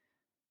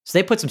 So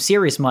they put some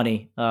serious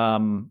money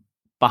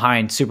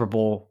behind Super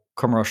Bowl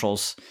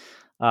commercials.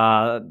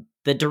 The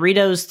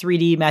Doritos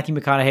 3D Matthew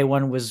McConaughey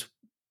one was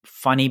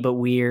funny but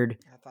weird.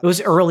 It was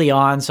early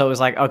on, so it was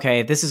like, okay,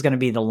 if this is going to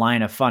be the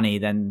line of funny,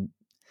 then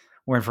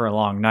we're in for a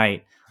long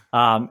night.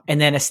 And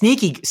then a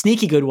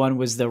sneaky good one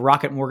was the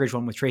Rocket Mortgage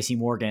one with Tracy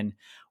Morgan,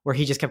 where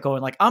he just kept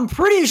going like, I'm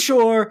pretty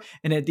sure.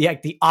 And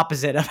the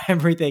opposite of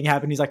everything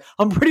happened. He's like,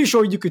 I'm pretty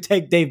sure you could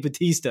take Dave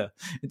Bautista.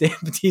 Dave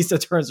Bautista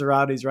turns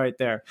around. He's right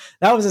there.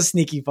 That was a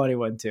sneaky funny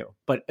one too,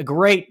 but a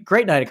great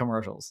night of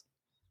commercials.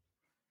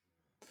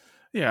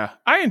 Yeah,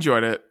 I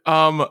enjoyed it.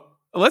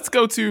 Let's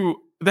go to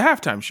the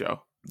halftime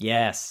show.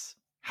 Yes.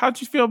 How'd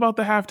you feel about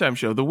the halftime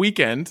show? The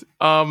Weeknd.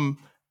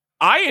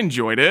 I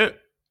enjoyed it.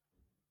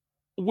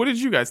 What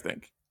did you guys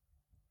think?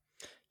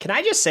 Can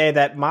I just say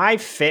that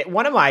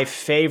one of my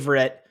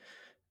favorite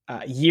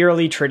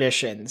yearly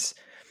traditions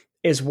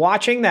is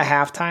watching the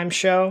halftime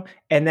show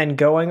and then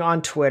going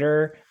on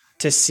Twitter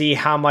to see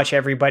how much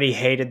everybody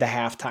hated the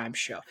halftime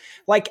show.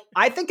 Like,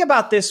 I think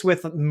about this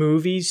with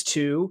movies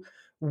too.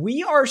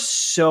 We are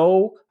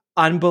so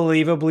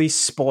unbelievably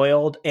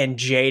spoiled and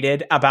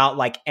jaded about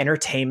like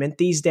entertainment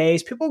these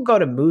days. People go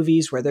to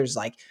movies where there's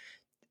like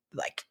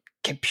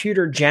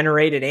computer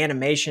generated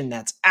animation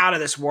that's out of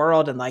this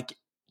world, and like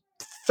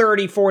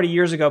 30, 40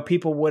 years ago,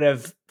 people would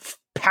have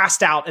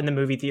passed out in the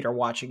movie theater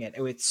watching it.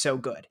 It was so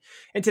good.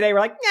 And today we're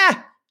like,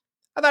 I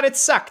thought it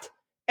sucked.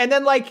 And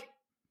then like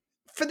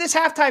for this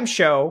halftime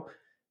show,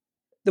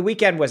 The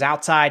Weeknd was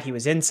outside, he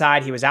was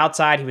inside, he was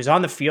outside, he was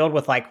on the field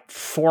with like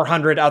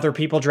 400 other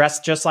people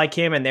dressed just like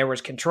him, and there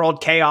was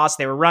controlled chaos.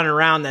 They were running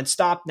around, then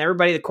stopped, and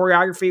everybody, the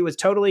choreography was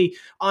totally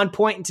on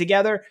point and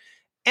together.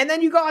 And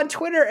then you go on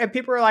Twitter and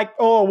people are like,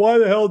 oh, why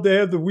the hell did they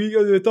have The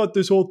Weeknd? I thought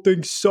this whole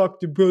thing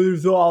sucked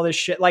and all this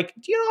shit. Like,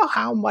 do you know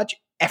how much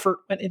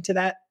effort went into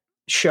that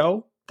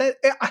show?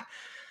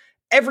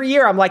 Every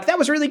year I'm like, that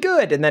was really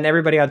good. And then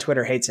everybody on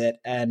Twitter hates it.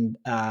 And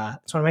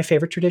it's one of my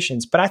favorite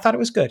traditions, but I thought it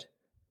was good.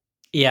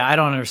 Yeah, I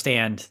don't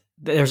understand.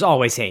 There's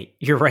always hate.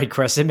 You're right,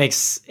 Chris. It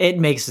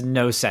makes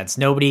no sense.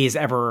 Nobody is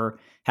ever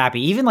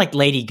happy. Even like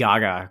Lady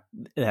Gaga,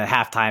 the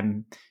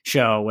halftime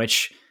show,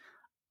 which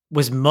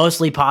was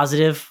mostly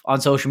positive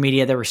on social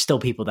media, there were still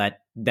people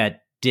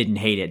that didn't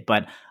hate it.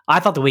 But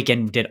I thought The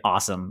Weeknd did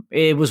awesome.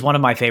 It was one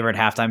of my favorite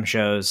halftime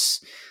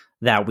shows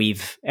that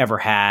we've ever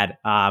had.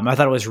 I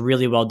thought it was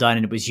really well done,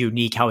 and it was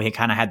unique how he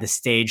kind of had the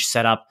stage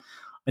set up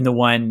in the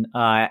one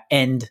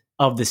end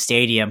of the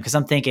stadium. Because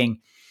I'm thinking,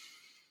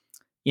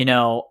 you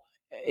know,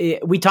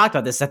 we talked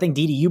about this. I think,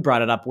 Didi, you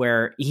brought it up,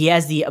 where he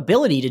has the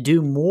ability to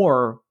do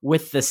more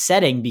with the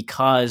setting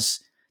because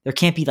there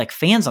can't be like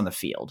fans on the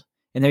field,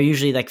 and they're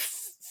usually like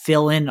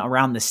fill in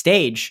around the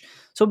stage.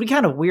 So it'd be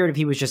kind of weird if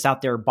he was just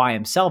out there by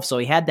himself. So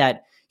he had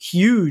that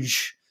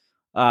huge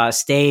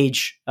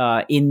stage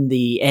in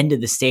the end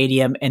of the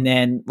stadium. And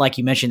then, like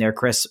you mentioned there,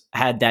 Chris,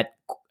 had that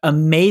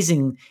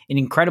amazing and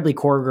incredibly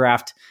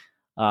choreographed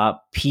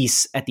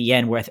piece at the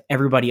end with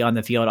everybody on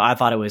the field. I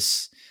thought it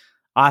was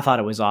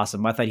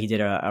awesome. I thought he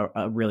did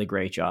a really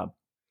great job.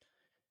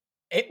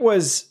 It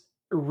was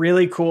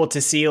really cool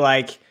to see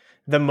like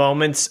the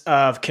moments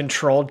of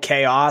controlled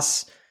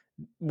chaos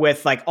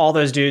with like all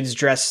those dudes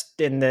dressed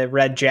in the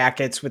red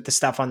jackets with the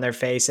stuff on their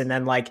face. And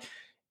then like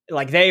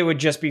they would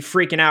just be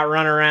freaking out,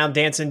 running around,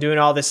 dancing, doing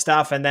all this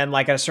stuff. And then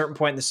like at a certain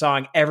point in the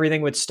song,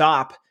 everything would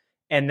stop.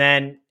 And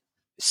then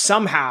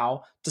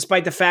somehow,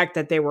 despite the fact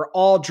that they were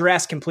all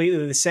dressed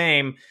completely the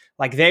same,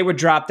 like they would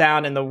drop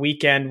down and The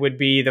Weeknd would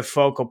be the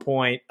focal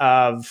point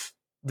of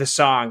the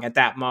song at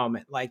that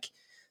moment. Like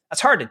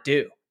that's hard to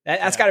do.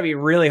 That's got to be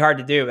really hard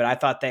to do, but I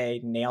thought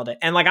they nailed it.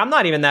 And like, I'm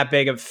not even that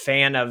big of a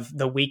fan of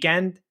The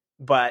Weeknd,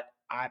 but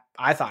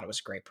I thought it was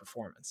a great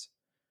performance.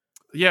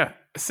 Yeah,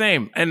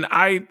 same. And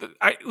I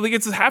like,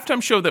 it's a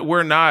halftime show that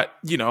we're not,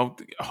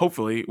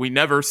 hopefully we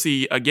never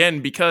see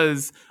again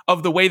because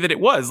of the way that it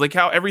was. Like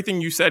how everything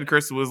you said,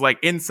 Chris, was like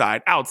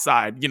inside,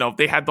 outside,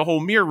 they had the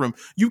whole mirror room.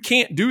 You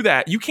can't do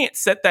that. You can't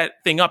set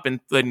that thing up. And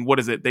then what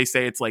is it? They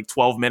say it's like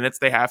 12 minutes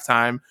they have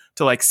time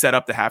to like set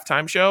up the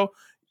halftime show.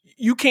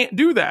 You can't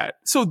do that.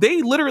 So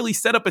they literally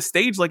set up a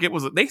stage like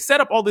they set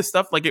up all this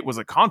stuff like it was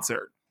a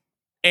concert.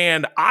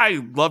 And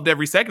I loved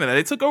every second of that.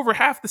 It took over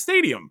half the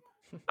stadium.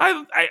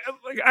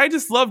 I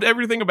just loved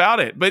everything about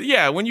it. But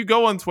yeah, when you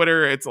go on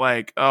Twitter, it's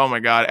like, oh my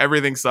God,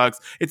 everything sucks.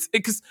 It's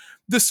because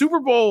the Super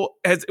Bowl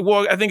I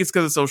think it's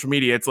because of social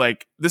media. It's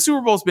like the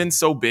Super Bowl's been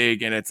so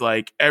big and it's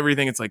like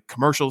everything, it's like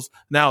commercials.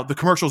 Now the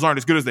commercials aren't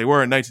as good as they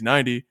were in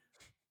 1990.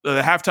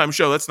 The halftime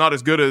show, that's not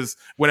as good as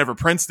whenever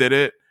Prince did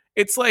it.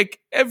 It's like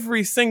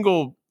every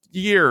single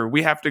year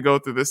we have to go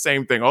through the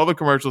same thing. All the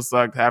commercials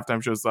suck. The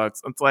halftime show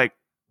sucks. It's like,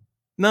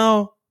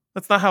 no,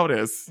 that's not how it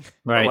is.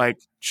 Right. But like,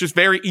 it's just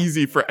very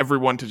easy for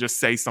everyone to just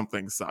say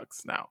something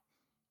sucks now.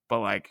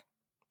 But like,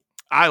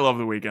 I love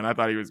The Weeknd. I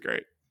thought he was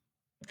great.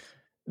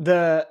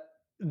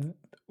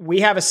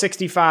 We have a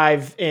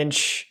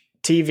 65-inch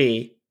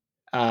TV,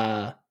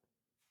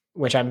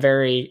 which I'm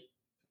very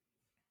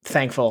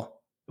thankful.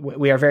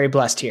 We are very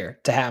blessed here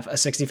to have a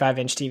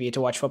 65-inch TV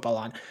to watch football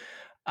on.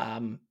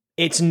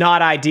 It's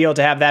not ideal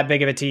to have that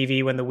big of a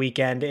TV when The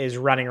Weeknd is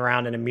running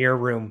around in a mirror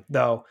room,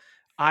 though.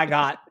 I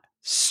got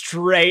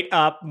straight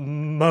up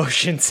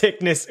motion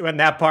sickness when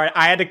that part.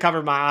 I had to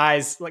cover my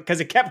eyes because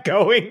it kept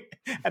going,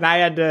 and I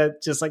had to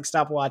just like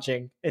stop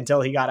watching until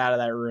he got out of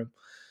that room.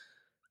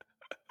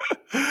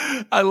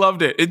 I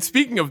loved it. And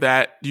speaking of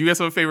that, do you guys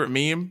have a favorite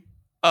meme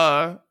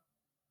from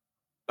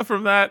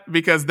that?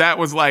 Because that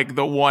was like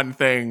the one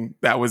thing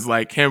that was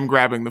like him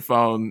grabbing the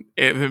phone.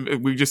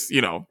 We just,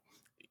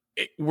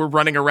 we're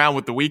running around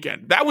with The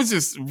Weeknd. That was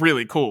just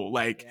really cool.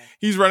 Like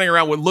he's running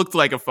around what looked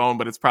like a phone,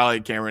 but it's probably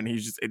a camera. And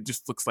it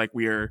just looks like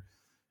we are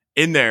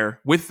in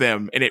there with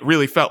them. And it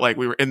really felt like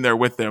we were in there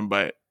with them,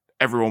 but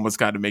everyone was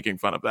kind of making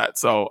fun of that.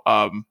 So,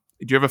 do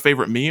you have a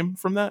favorite meme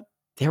from that?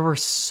 There were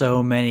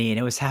so many, and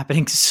it was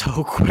happening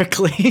so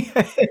quickly.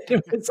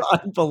 It was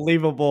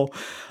unbelievable.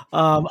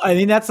 I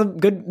mean, that's some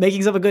good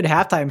makings of a good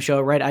halftime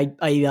show, right?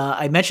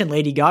 I mentioned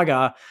Lady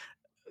Gaga,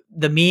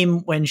 the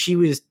meme when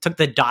she took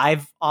the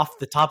dive off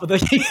the top of the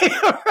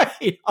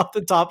right, off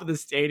the top of the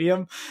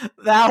stadium.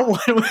 That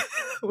one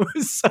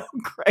was so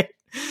great.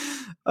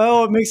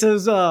 Oh, it makes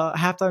those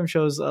halftime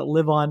shows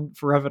live on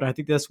forever. And I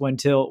think this one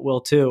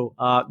will too.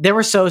 There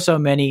were so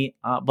many,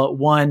 but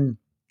one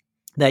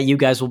that you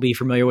guys will be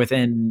familiar with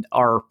and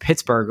our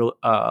Pittsburgh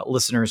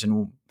listeners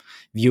and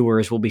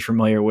viewers will be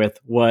familiar with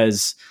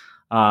was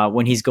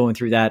when he's going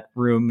through that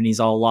room and he's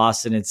all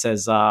lost, and it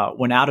says,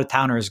 when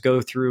out-of-towners go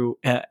through,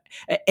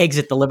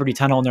 exit the Liberty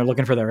Tunnel and they're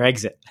looking for their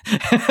exit.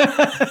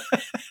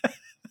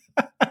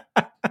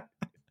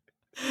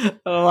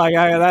 Oh my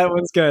God, that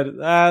one's good.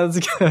 That's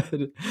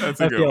good.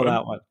 That's I feel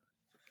that one.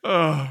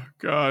 Oh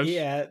gosh.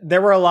 Yeah,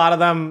 there were a lot of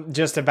them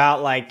just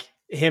about like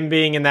him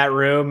being in that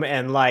room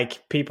and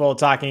like people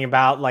talking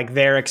about like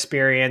their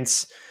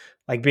experience,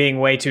 like being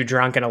way too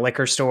drunk in a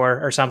liquor store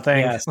or something.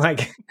 Yes.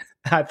 Like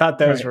I thought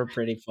those were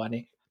pretty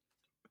funny.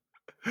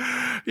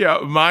 Yeah,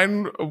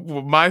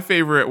 my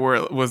favorite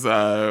was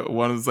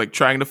one was like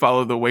trying to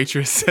follow the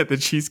waitress at the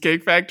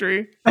Cheesecake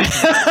Factory.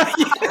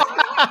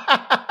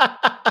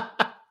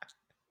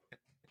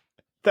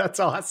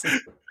 That's awesome.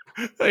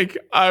 Like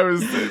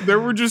there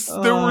were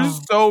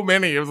so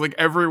many. It was like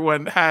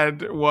everyone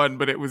had one,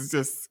 but it was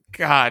just,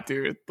 God,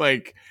 dude,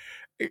 like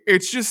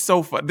it's just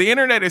so fun. The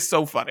internet is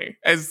so funny.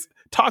 As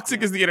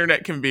toxic as the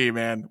internet can be,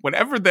 man,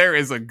 whenever there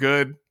is a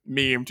good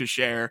meme to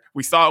share,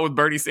 we saw it with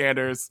Bernie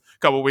Sanders a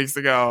couple weeks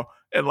ago,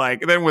 and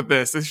like then with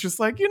this, it's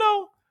just like,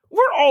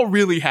 we're all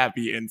really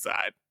happy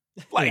inside.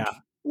 Like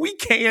we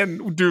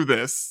can do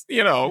this,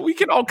 we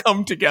can all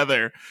come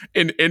together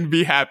and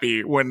be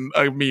happy when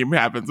a meme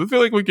happens. I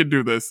feel like we can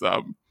do this.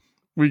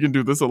 We can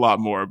do this a lot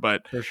more,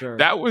 but for sure.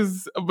 That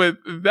was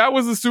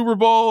the Super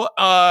Bowl.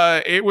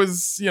 It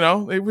was,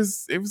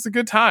 it was a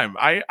good time.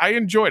 I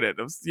enjoyed it.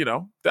 It was,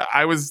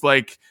 I was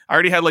like, I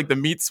already had like the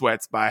meat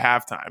sweats by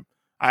halftime.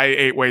 I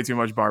ate way too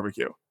much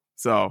barbecue.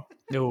 So,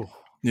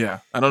 yeah,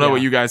 I don't know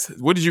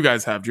what did you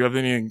guys have? Do you have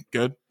anything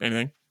good?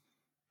 Anything?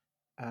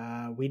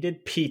 We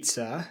did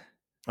pizza.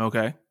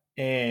 Okay.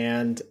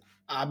 And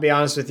I'll be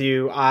honest with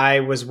you, I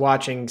was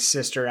watching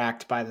Sister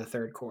Act by the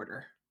third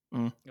quarter.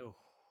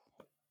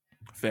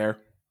 Fair.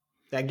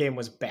 That game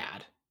was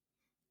bad.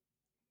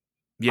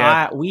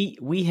 Yeah.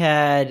 We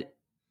had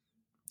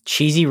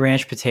cheesy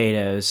ranch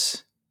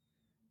potatoes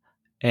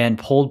and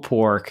pulled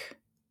pork.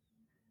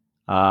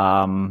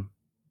 And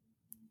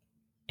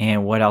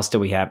what else do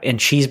we have? And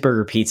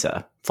cheeseburger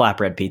pizza,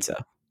 flatbread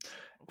pizza.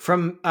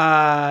 From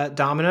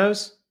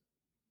Domino's?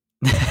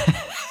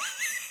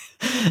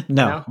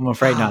 No, I'm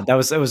afraid not. It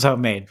was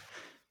homemade.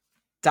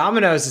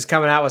 Domino's is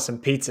coming out with some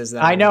pizzas.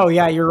 I know.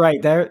 Yeah, you're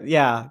right.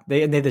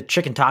 They had the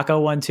chicken taco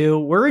one too.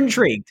 We're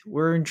intrigued.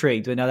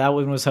 But no, that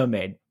one was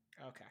homemade.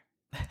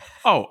 Okay.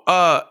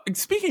 Oh,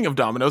 speaking of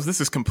Domino's, this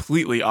is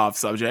completely off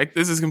subject.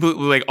 This is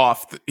completely like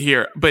off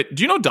here. But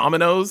do you know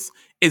Domino's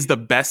is the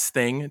best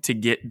thing to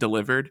get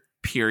delivered?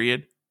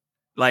 Period.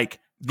 Like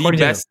the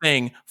best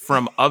thing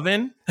from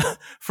oven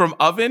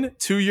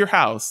to your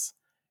house.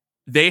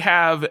 They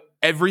have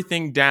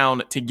everything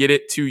down to get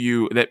it to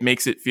you that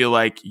makes it feel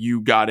like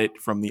you got it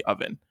from the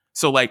oven.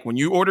 So like when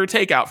you order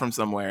takeout from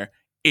somewhere,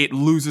 it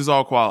loses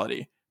all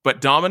quality.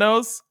 But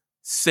Domino's,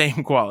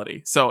 same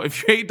quality. So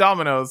if you hate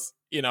Domino's,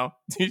 you know,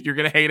 you're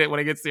going to hate it when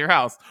it gets to your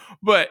house.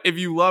 But if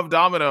you love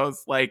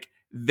Domino's, like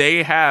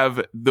they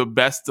have the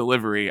best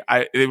delivery.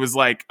 It was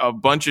like a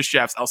bunch of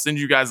chefs. I'll send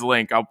you guys a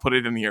link. I'll put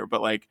it in here.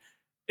 But like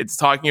it's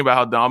talking about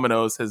how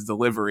Domino's has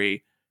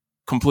delivery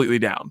completely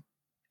down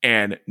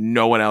and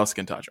no one else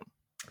can touch them.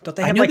 Don't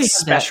they have like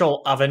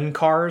special oven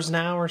cars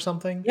now or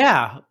something?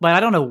 Yeah, but I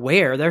don't know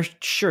where. They're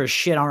sure as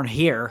shit aren't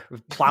here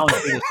plowing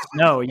through the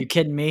snow. Are you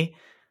kidding me?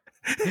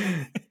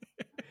 I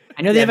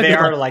know they have a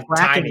good, like,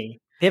 tiny.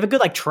 They have a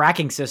good like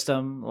tracking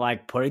system,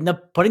 like putting the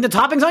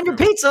toppings on your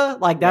pizza.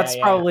 Like that's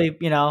probably,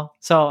 you know.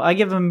 So I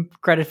give them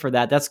credit for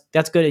that.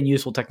 That's good and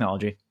useful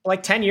technology.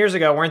 Like 10 years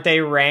ago, weren't they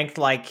ranked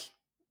like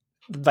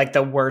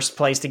the worst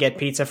place to get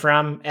pizza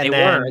from? And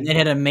they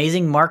had an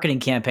amazing marketing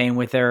campaign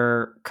with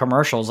their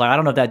commercials. Like I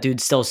don't know if that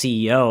dude's still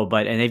CEO,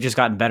 and they've just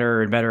gotten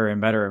better and better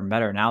and better and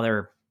better. Now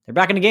they're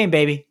back in the game,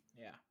 baby.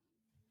 Yeah.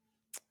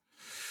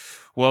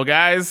 Well,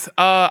 guys,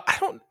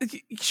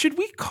 should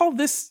we call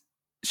this?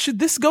 Should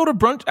this go to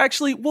brunch?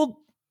 Actually, we'll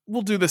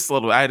do this a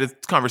little. I had a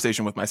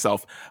conversation with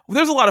myself.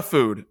 There's a lot of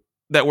food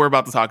that we're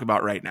about to talk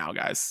about right now,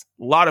 guys.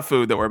 A lot of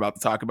food that we're about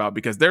to talk about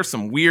because there's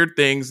some weird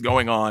things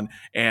going on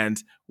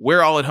and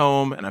we're all at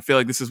home. And I feel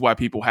like this is why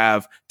people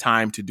have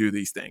time to do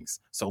these things.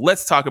 So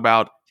let's talk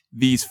about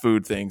these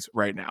food things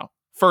right now.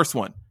 First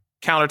one,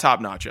 countertop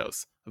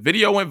nachos. A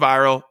video went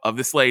viral of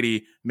this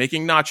lady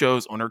making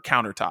nachos on her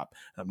countertop.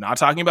 I'm not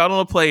talking about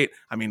on a plate.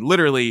 I mean,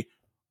 literally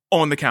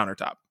on the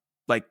countertop,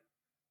 like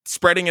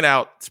spreading it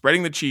out,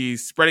 spreading the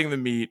cheese, spreading the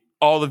meat,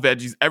 all the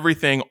veggies,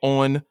 everything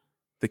on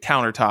the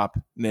countertop,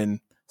 and then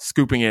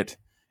scooping it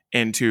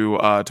into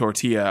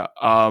tortilla.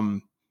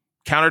 Countertop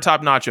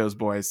nachos,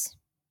 boys.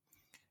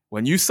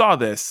 When you saw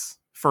this,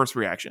 first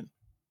reaction?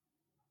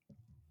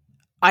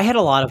 I had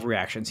a lot of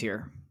reactions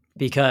here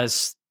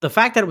because the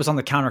fact that it was on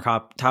the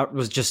countertop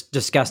was just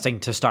disgusting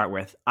to start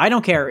with. I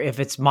don't care if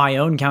it's my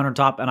own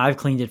countertop and I've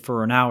cleaned it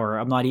for an hour.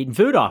 I'm not eating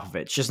food off of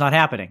it. It's just not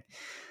happening.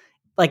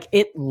 Like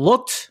it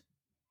looked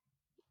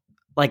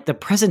like the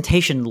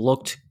presentation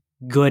looked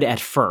good at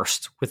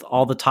first with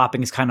all the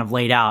toppings kind of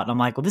laid out. And I'm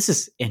like, well, this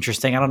is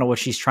interesting. I don't know what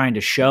she's trying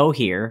to show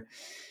here.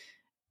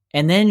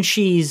 And then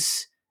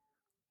she's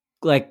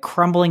like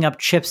crumbling up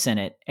chips in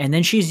it. And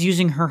then she's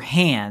using her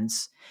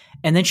hands.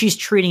 And then she's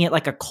treating it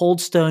like a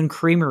Cold Stone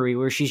Creamery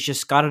where she's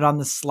just got it on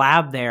the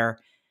slab there.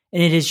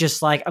 And it is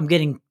just like, I'm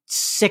getting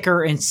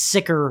sicker and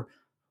sicker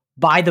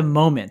by the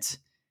moment.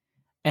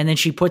 And then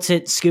she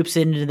scoops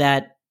it into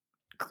that,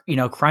 you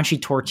know,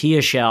 crunchy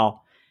tortilla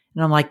shell.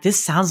 And I'm like,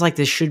 this sounds like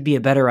this should be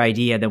a better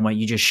idea than what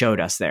you just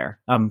showed us there.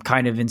 I'm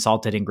kind of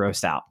insulted and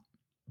grossed out.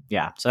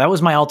 Yeah. So that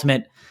was my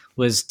ultimate,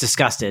 was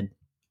disgusted,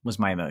 was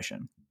my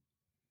emotion.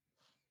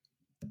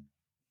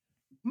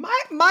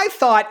 My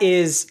thought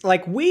is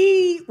like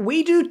we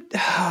do.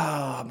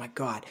 Oh my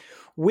God.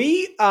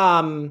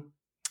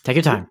 Take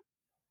your time.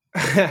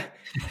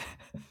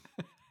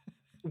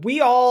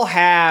 We all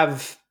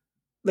have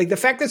like the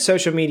fact that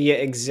social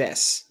media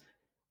exists.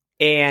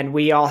 And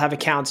we all have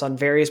accounts on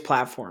various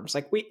platforms.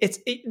 Like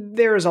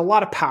there is a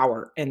lot of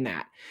power in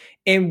that.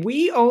 And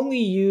we only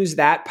use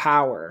that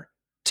power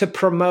to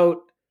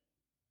promote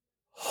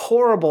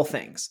horrible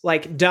things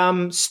like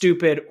dumb,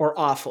 stupid, or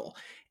awful.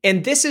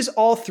 And this is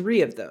all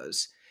three of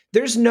those.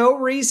 There's no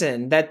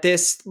reason that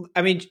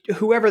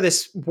whoever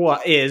this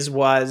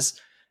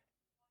was,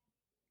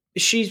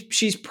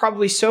 she's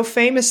probably so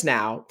famous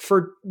now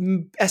for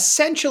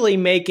essentially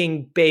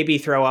making baby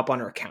throw up on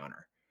her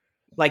counter.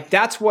 Like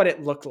that's what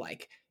it looked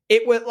like.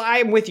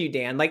 I'm with you,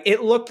 Dan. Like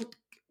it looked,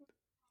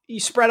 you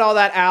spread all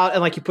that out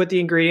and like you put the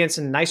ingredients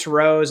in nice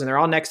rows and they're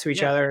all next to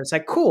each other. It's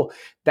like, cool.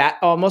 That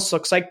almost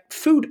looks like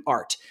food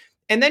art.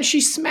 And then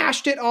she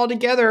smashed it all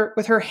together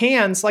with her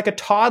hands like a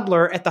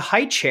toddler at the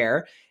high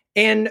chair.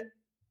 And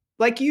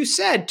like you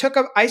said, took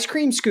an ice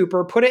cream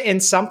scooper, put it in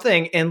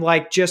something and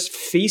like just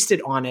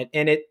feasted on it.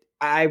 And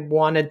I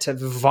wanted to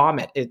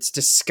vomit. It's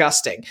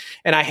disgusting.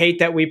 And I hate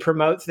that we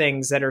promote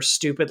things that are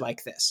stupid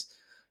like this.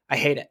 I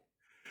hate it.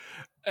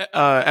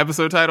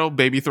 Episode title: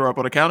 Baby throw up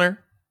on a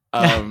counter.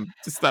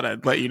 Just thought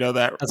I'd let you know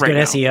that. That's good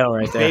SEO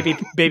right there.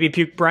 Baby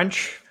puke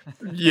brunch.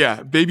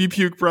 Yeah, baby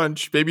puke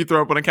brunch, baby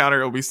throw up on a counter.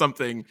 It'll be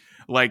something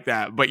like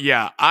that. But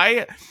yeah,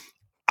 I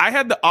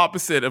had the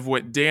opposite of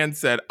what Dan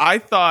said. I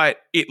thought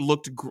it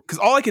looked because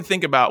all I could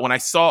think about when I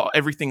saw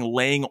everything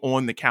laying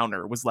on the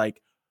counter was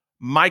like,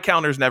 my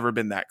counter's never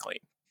been that clean.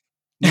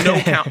 No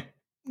count.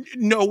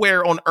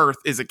 Nowhere on earth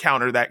is a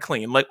counter that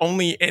clean. Like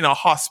only in a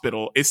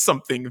hospital is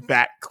something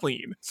that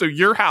clean. So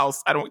your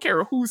house, I don't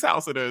care whose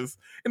house it is,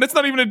 and it's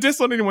not even a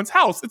diss on anyone's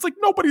house. It's like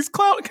nobody's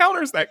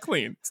counter's that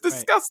clean. It's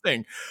disgusting.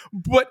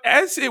 Right. But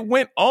as it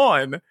went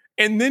on,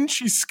 and then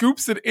she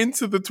scoops it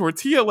into the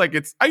tortilla like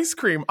it's ice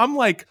cream, I'm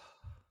like,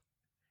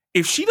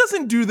 if she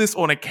doesn't do this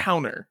on a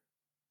counter,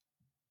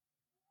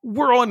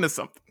 we're on to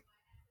something.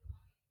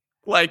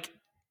 Like,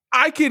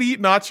 I could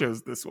eat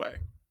nachos this way.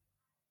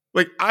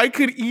 Like, I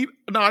could eat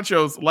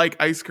nachos like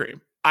ice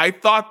cream. I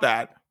thought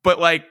that, but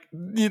like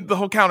the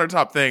whole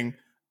countertop thing,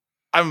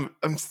 I'm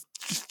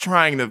just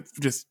trying to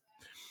just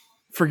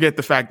forget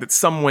the fact that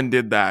someone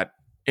did that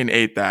and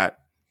ate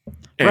that.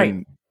 And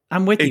right.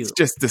 I'm with you. It's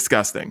just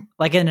disgusting.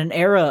 Like in an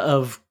era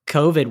of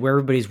COVID where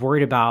everybody's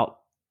worried about,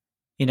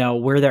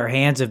 where their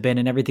hands have been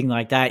and everything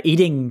like that,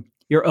 eating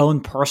your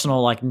own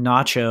personal like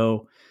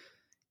nacho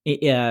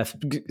thing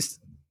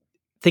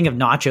of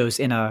nachos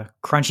in a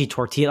crunchy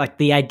tortilla, like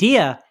the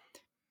idea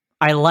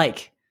I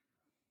like,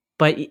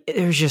 but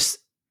it was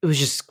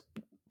just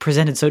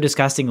presented so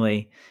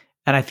disgustingly,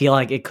 and I feel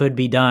like it could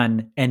be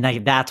done, and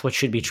like that's what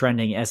should be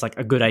trending as like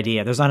a good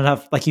idea. There's not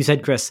enough, like you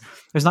said, Chris.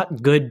 There's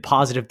not good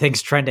positive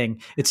things trending.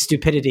 It's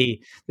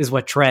stupidity is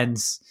what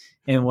trends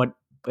and what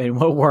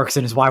works,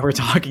 and is why we're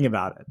talking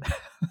about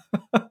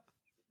it.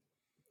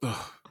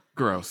 Ugh,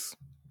 gross.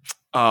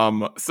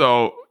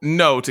 So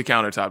no to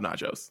countertop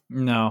nachos.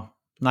 No,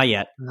 not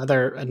yet.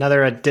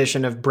 Another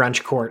edition of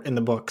Brunch Court in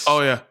the books.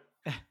 Oh yeah.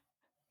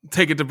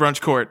 Take it to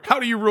brunch court. How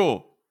do you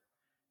rule?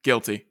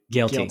 Guilty.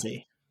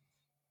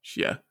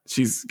 Yeah,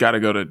 she's got to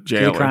go to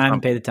jail. Do the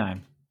crime, pay the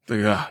time.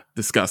 Ugh,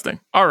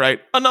 disgusting. All right,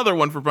 another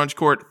one for brunch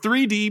court.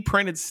 3D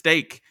printed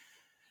steak.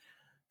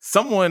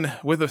 Someone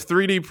with a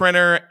 3D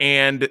printer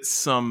and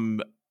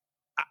some,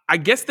 I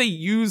guess they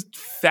used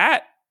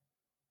fat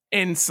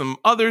and some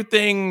other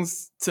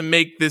things to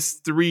make this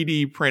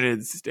 3D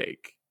printed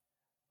steak.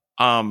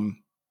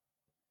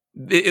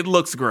 It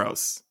looks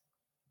gross.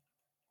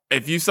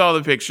 If you saw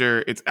the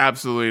picture, it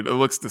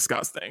looks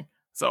disgusting.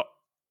 So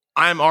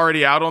I'm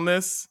already out on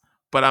this,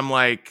 but I'm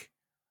like,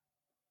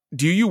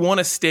 do you want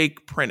a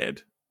steak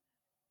printed?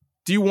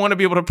 Do you want to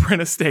be able to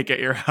print a steak at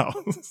your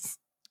house?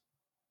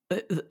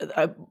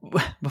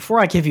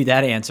 Before I give you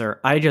that answer,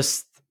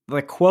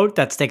 the quote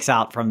that sticks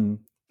out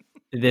from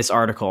this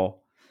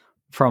article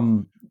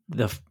from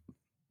the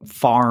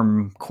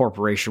farm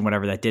corporation,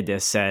 whatever that did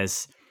this,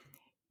 says,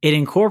 it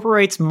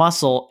incorporates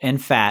muscle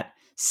and fat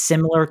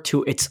similar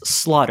to its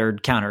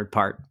slaughtered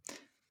counterpart.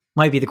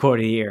 Might be the quote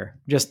of the year.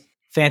 Just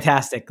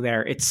fantastic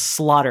there. It's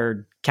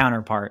slaughtered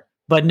counterpart.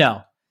 But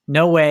no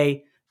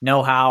way,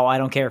 no how. I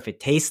don't care if it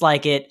tastes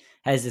like it,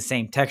 has the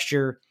same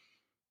texture.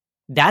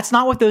 That's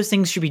not what those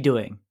things should be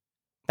doing.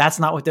 That's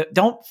not what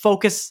don't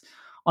focus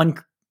on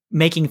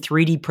making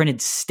 3D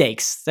printed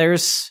steaks.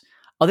 There's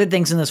other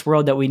things in this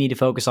world that we need to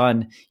focus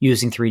on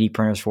using 3D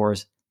printers for.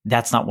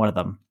 That's not one of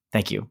them.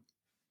 Thank you.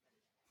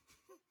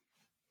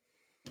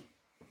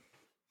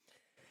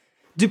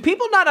 Do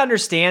people not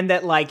understand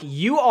that, like,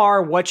 you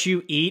are what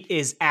you eat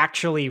is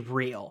actually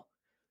real?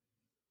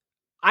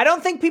 I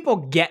don't think people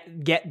get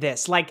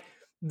this. Like,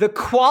 the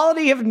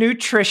quality of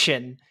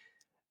nutrition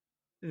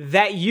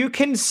that you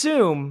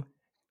consume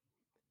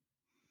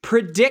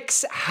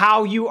predicts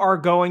how you are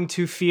going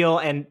to feel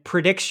and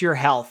predicts your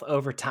health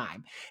over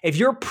time. If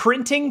you're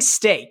printing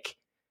steak,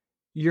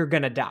 you're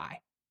going to die.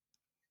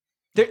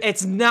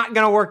 It's not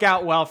going to work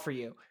out well for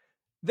you.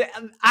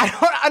 I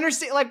don't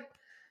understand. Like,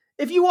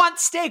 if you want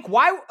steak,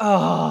 why?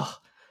 Oh,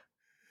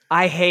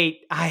 I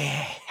hate.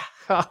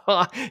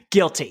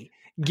 Guilty.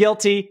 Yeah,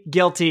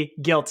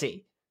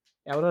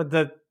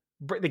 the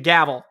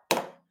gavel.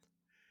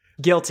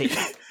 Guilty.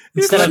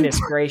 Instead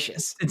of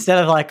gracious. Instead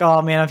of like,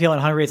 oh man, I'm feeling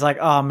hungry. It's like,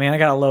 oh man, I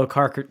got a low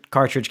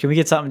cartridge. Can we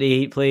get something to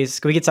eat, please?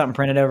 Can we get something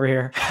printed over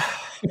here?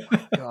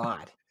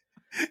 God.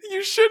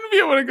 You shouldn't be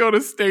able to go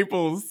to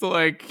Staples to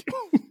like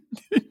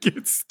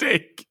get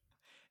steak.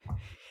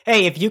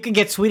 Hey, if you can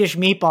get Swedish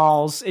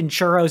meatballs and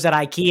churros at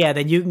IKEA,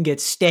 then you can get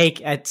steak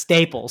at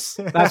Staples.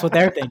 That's what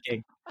they're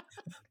thinking.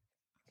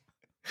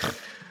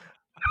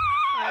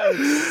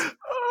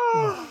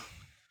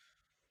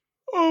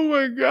 Oh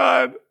my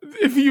God.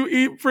 If you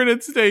eat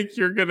printed steak,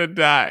 you're going to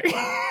die.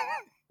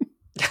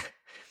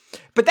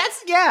 But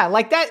that's, yeah,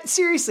 like that,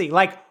 seriously,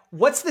 like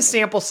what's the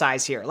sample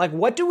size here? Like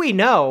what do we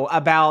know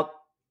about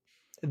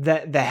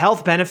the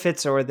health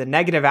benefits or the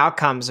negative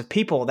outcomes of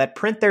people that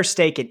print their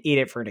steak and eat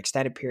it for an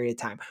extended period of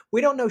time?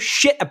 We don't know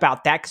shit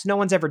about that because no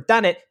one's ever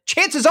done it.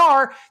 Chances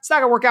are it's not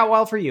going to work out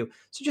well for you.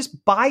 So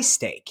just buy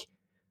steak.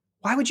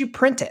 Why would you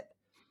print it?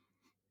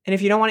 And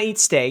if you don't want to eat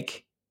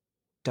steak,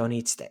 don't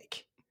eat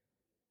steak.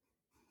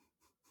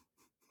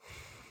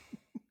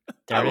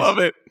 I love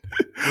it.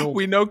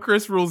 We know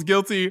Chris rules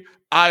guilty.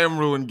 I am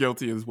ruling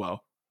guilty as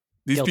well.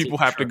 These Guilty people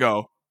for have to sure.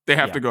 go. They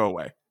have to go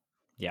away.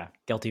 Yeah,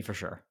 guilty for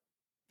sure.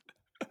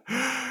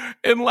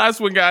 And last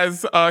one,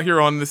 guys,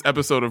 here on this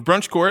episode of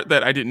Brunch Court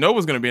that I didn't know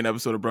was going to be an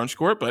episode of Brunch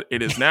Court, but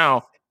it is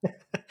now.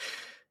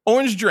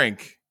 Orange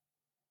drink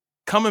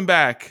coming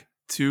back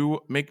to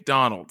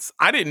McDonald's.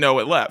 I didn't know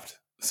it left.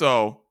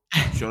 So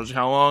shows you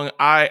how long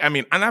I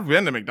mean, I've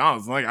been to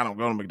McDonald's. Like, I don't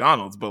go to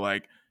McDonald's, but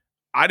like,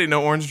 I didn't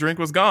know orange drink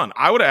was gone.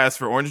 I would have asked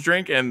for orange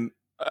drink, and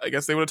I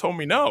guess they would have told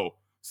me no.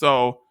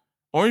 So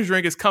orange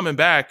drink is coming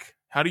back.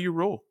 How do you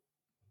roll?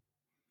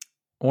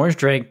 Orange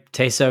drink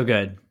tastes so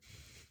good.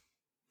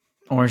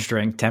 Orange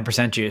drink,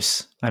 10%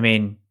 juice. I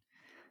mean,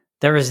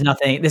 there is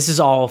nothing. This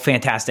is all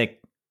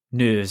fantastic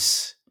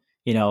news,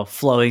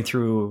 flowing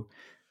through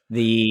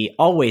the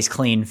always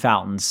clean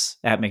fountains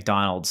at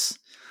McDonald's.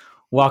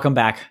 Welcome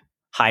back,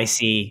 High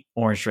C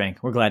orange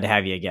drink. We're glad to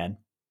have you again.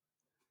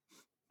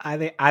 I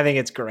think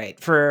it's great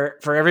for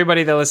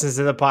everybody that listens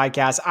to the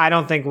podcast. I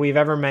don't think we've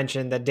ever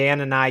mentioned that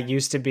Dan and I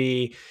used to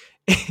be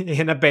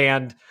in a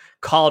band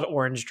called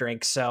Orange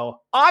Drink. So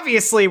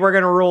obviously we're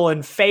going to rule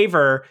in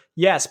favor.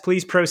 Yes,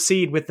 please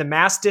proceed with the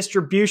mass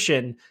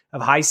distribution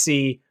of High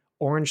C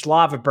Orange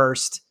Lava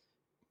Burst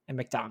at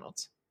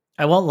McDonald's.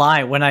 I won't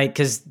lie,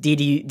 because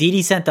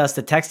Didi sent us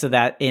the text of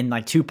that in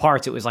like 2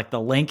 parts. It was like the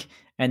link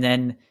and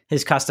then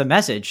his custom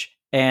message.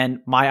 And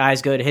my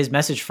eyes go to his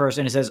message first,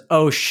 and it says,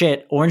 "Oh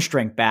shit, Orange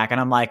Drink back."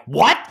 And I'm like,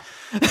 "What?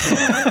 We're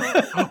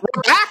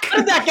back? How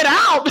did that get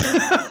out?"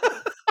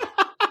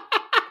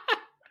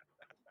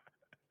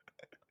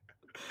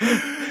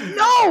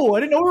 No, I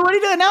didn't know we were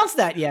ready to announce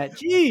that yet.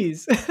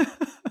 Jeez.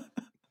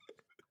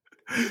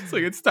 It's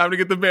like, it's time to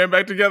get the band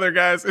back together,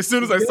 guys. As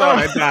soon as I saw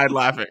it, I died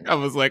laughing. I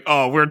was like,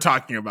 oh, we're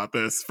talking about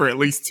this for at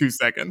least 2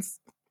 seconds.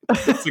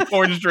 It's like,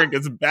 Orange Drink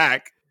is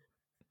back.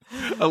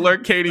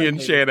 Alert Katie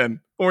and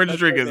Shannon. Orange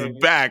Drink is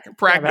back.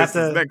 Practice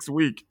is next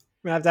week.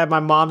 I'm going to have my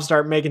mom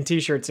start making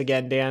t-shirts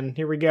again, Dan.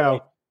 Here we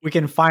go. We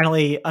can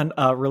finally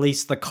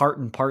release The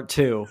Carton Part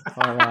 2,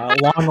 our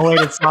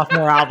long-awaited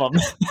sophomore album.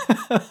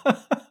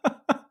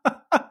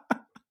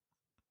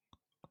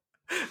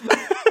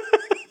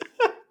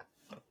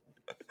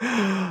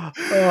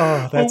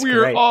 Oh, that's we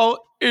great. are all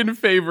in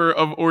favor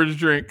of Orange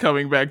Drink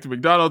coming back to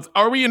McDonald's.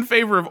 Are we in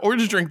favor of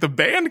Orange Drink, the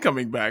band,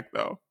 coming back,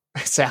 though?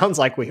 Sounds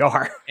like we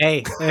are.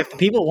 Hey, if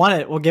people want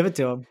it, we'll give it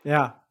to them.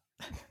 Yeah.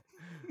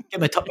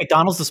 Get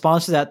McDonald's to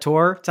sponsor that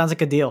tour. Sounds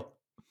like a deal.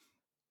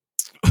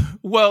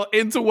 Well,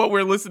 into what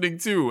we're listening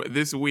to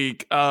this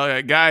week.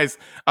 Guys,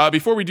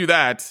 before we do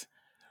that,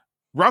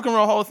 Rock and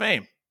Roll Hall of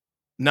Fame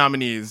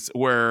nominees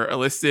were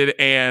listed,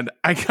 and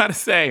I gotta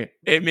say,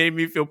 it made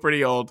me feel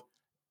pretty old.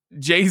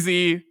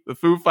 Jay-Z, the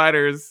Foo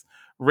Fighters,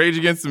 Rage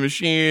Against the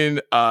Machine,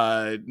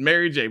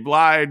 Mary J.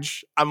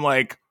 Blige. I'm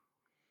like,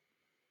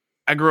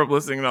 I grew up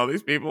listening to all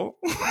these people.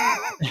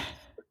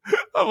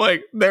 I'm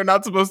like, they're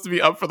not supposed to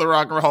be up for the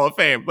Rock and Roll Hall of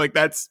Fame. Like,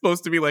 that's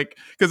supposed to be like,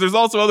 because there's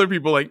also other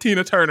people like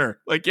Tina Turner.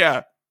 Like,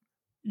 yeah,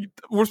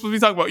 we're supposed to be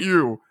talking about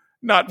you,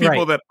 not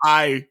people that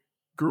I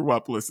grew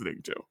up listening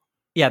to.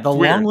 Yeah, the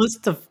long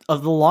list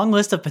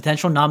of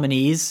potential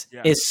nominees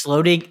is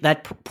floating.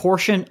 That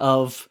portion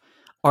of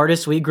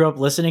artists we grew up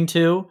listening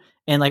to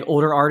and like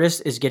older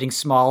artists is getting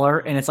smaller,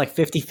 and it's like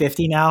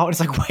 50-50 now. And it's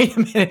like, wait a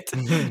minute.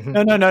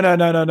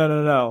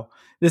 No.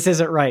 This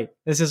isn't right.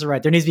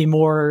 There needs to be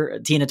more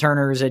Tina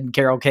Turners and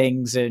Carole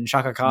Kings and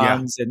Shaka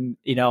Khans and,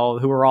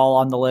 who are all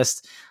on the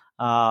list.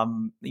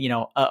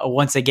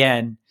 Once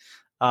again,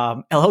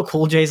 LL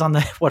Cool J's on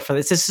the, for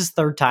this? This is his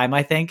 3rd time,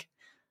 I think.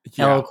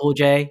 Yeah. LL Cool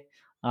J.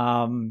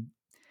 I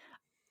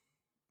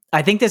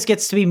think this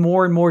gets to be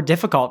more and more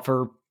difficult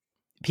for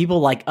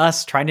people like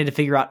us trying to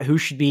figure out who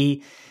should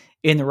be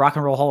in the Rock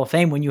and Roll Hall of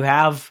Fame when you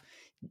have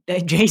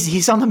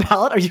Jay-Z's on the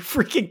ballot. Are you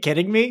freaking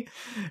kidding me?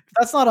 If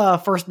that's not a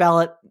first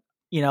ballot,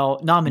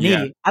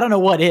 nominee. I don't know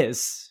what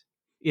is.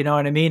 You know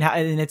what I mean?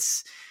 And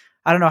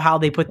I don't know how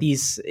they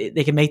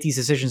can make these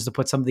decisions to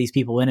put some of these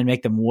people in and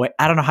make them wait.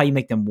 I don't know how you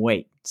make them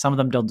wait. Some of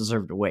them don't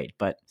deserve to wait,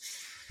 but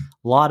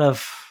a lot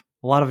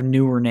of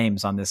newer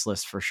names on this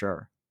list for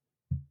sure.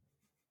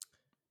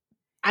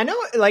 I know,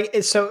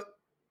 it's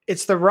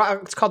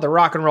called the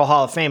Rock and Roll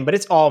Hall of Fame, but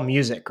it's all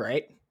music,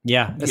 right?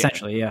 Yeah,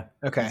 essentially, yeah.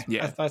 Okay,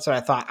 yeah, that's what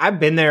I thought. I've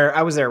been there.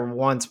 I was there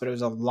once, but it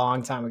was a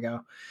long time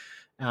ago.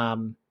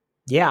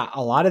 Yeah,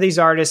 a lot of these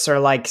artists are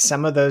like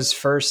some of those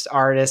first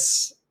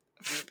artists,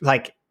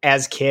 like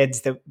as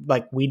kids that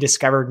like we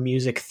discovered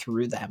music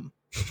through them.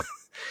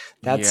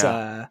 That's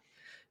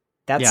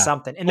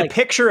something. And the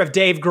picture of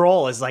Dave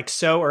Grohl is like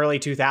so early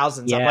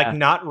 2000s. Yeah. I'm like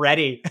not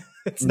ready.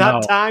 It's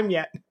not time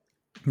yet.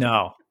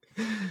 No.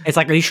 It's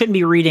like you shouldn't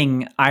be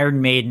reading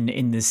Iron Maiden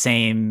in the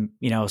same,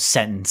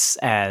 sentence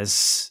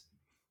as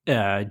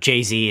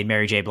Jay-Z and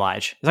Mary J.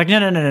 Blige. It's like,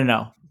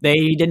 no.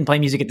 They didn't play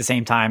music at the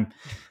same time.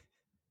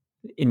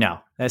 No,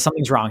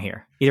 something's wrong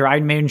here. Either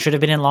Iron Maiden should have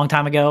been in a long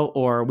time ago,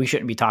 or we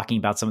shouldn't be talking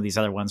about some of these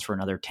other ones for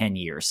another 10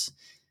 years.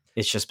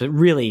 It's just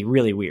really,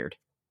 really weird.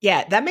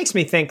 Yeah, that makes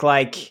me think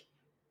like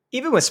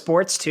even with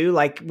sports too,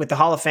 like with the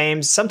Hall of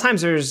Fames,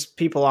 sometimes there's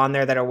people on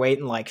there that are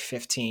waiting like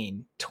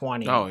 15,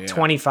 20,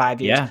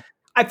 25 years. Yeah.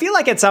 I feel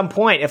like at some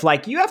point, if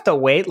like you have to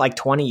wait like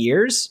 20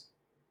 years,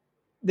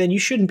 then you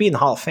shouldn't be in the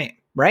Hall of Fame,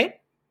 right?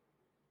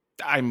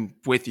 I'm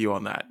with you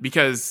on that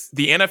because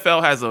the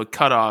NFL has a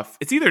cutoff.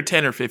 It's either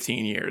 10 or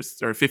 15 years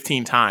or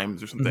 15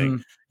 times or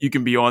something. You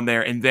can be on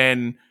there. And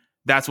then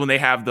that's when they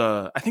have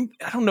I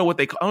don't know if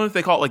they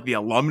call it like the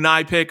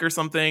alumni pick or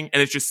something.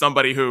 And it's just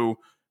somebody who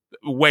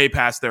way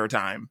past their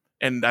time.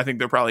 And I think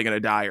they're probably going to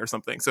die or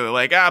something. So they're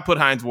like, put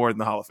Hines Ward in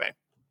the Hall of Fame.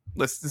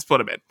 Let's put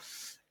him in.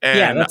 And,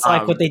 yeah, that's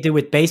like what they did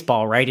with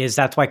baseball, right?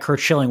 That's why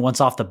Curt Schilling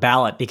wants off the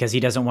ballot because he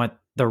doesn't want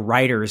the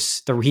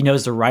writers. He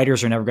knows the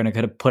writers are never going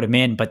to put him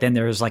in, but then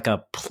there's like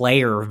a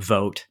player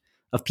vote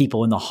of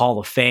people in the Hall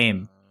of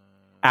Fame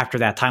after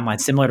that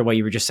timeline, similar to what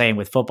you were just saying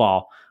with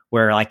football,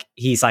 where like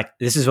he's like,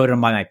 this is voted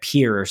on by my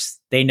peers.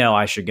 They know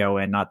I should go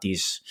in, not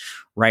these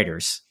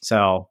writers.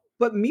 So,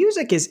 but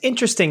music is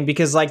interesting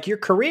because like your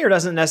career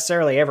doesn't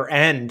necessarily ever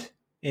end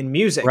in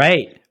music,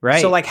 right?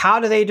 So like, how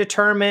do they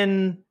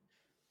determine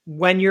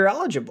when you're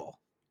eligible?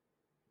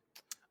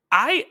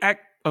 I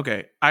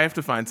have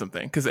to find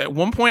something because at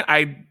one point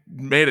I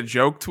made a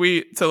joke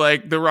tweet to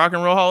like the Rock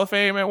and Roll Hall of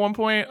Fame at one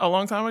point a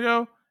long time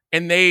ago,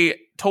 and they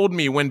told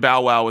me when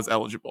Bow Wow was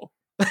eligible.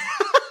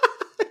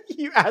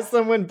 You asked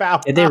them when Bow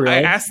Wow? Did they really?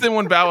 I asked them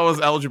when Bow Wow was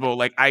eligible.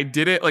 Like I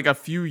did it like a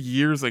few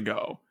years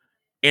ago,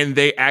 and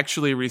they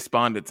actually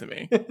responded to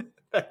me.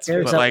 That's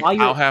but like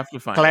I'll have to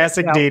find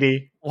classic it.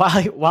 Didi.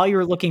 While you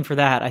were looking for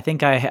that, I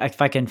think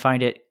if I can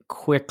find it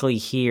quickly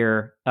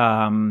here.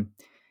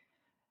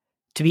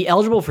 To be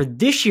eligible for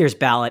this year's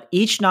ballot,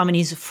 each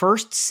nominee's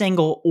first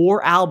single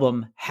or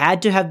album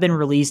had to have been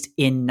released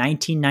in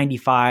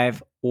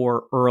 1995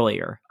 or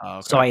earlier.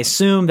 Okay. So I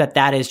assume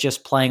that is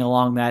just playing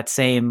along that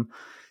same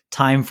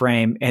time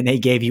frame, and they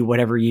gave you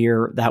whatever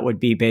year that would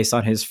be based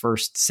on his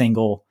first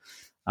single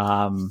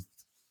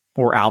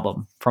or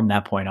album from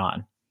that point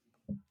on.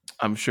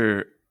 I'm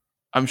sure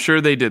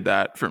they did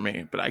that for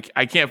me, but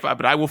I can't find,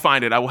 but I will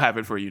find it. I will have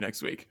it for you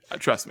next week.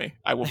 Trust me,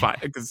 I will find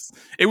it because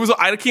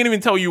I can't even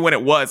tell you when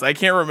it was. I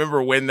can't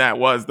remember when that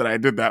was that I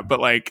did that, but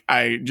like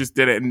I just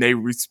did it and they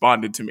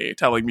responded to me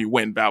telling me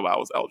when Bow Wow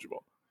was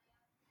eligible.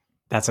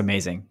 That's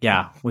amazing.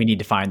 Yeah, we need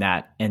to find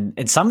that.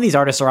 And some of these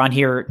artists are on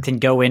here can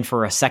go in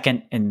for a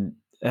second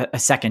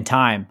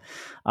time.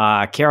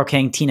 Carole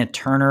King, Tina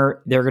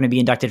Turner, they're going to be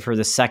inducted for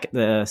the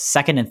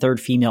second and third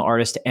female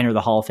artists to enter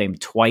the Hall of Fame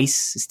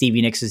twice.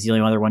 Stevie Nicks is the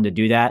only other one to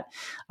do that.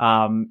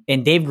 And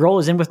Dave Grohl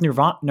is in with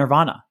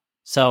Nirvana.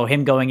 So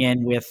him going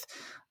in with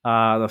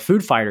the Foo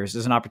Fighters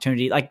is an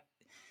opportunity. Like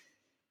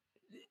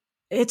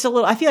I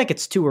feel like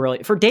it's too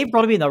early for Dave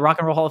Grohl to be in the Rock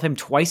and Roll Hall of Fame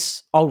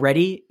twice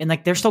already. And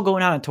like, they're still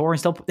going out on tour and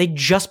they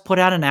just put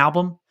out an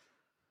album.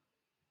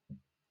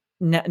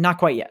 Not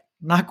quite yet.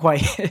 Not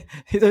quite.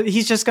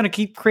 He's just going to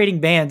keep creating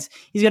bands.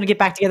 He's going to get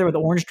back together with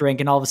Orange Drink,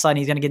 and all of a sudden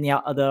he's going to get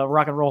in the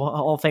Rock and Roll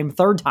Hall of Fame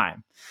third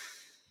time.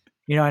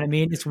 You know what I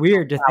mean? It's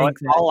weird to think.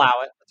 I'll allow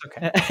it. It's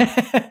okay.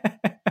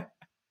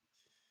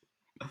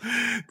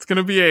 It's going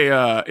to be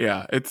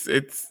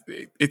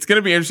it's going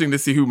to be interesting to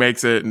see who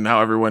makes it and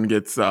how everyone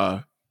gets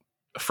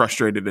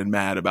frustrated and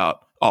mad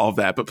about all of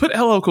that. But put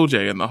LL Cool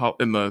J in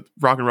the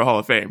Rock and Roll Hall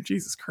of Fame.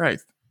 Jesus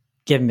Christ!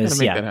 Give him his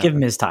time. Give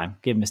him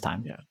his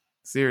time. Yeah,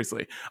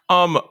 seriously.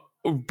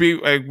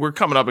 We're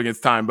coming up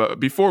against time, but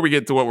before we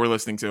get to what we're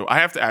listening to, I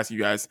have to ask you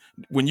guys,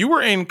 when you were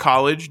in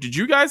college, did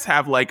you guys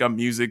have like a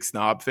music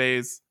snob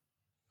phase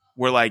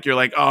where like you're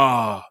like,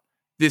 oh,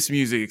 this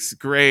music's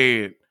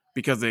great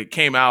because it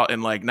came out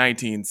in like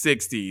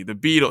 1960, the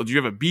Beatles? Did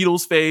you have a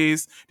Beatles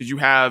phase? Did you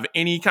have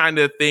any kind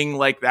of thing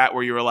like that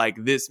where you were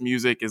like, this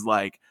music is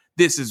like,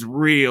 this is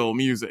real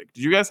music?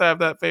 Did you guys have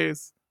that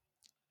phase?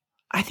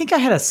 I think I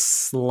had a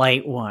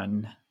slight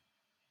one.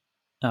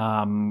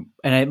 And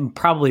it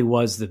probably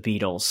was the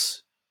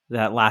Beatles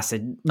that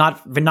lasted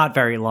not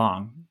very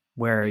long,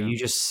 where you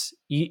just,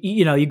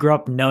 you grew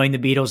up knowing the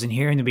Beatles and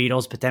hearing the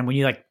Beatles, but then when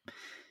you like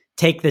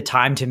take the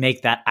time to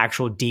make that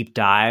actual deep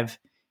dive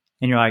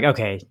and you're like,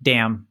 okay,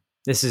 damn,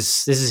 this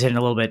is hitting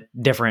a little bit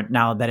different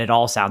now that it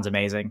all sounds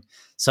amazing.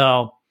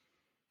 So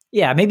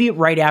yeah, maybe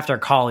right after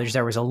college,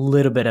 there was a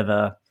little bit of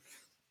a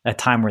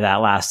time where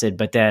that lasted,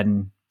 but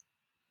then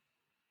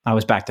I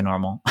was back to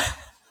normal.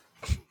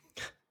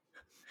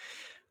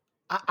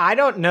 I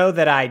don't know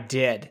that I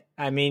did.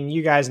 I mean,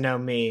 you guys know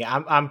me.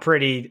 I'm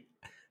pretty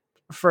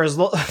for as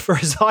long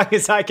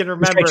as I can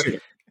remember.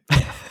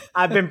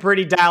 I've been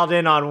pretty dialed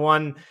in on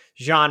one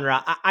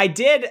genre. I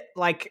did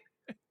like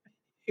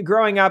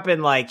growing up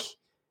in like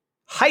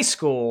high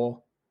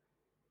school.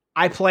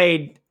 I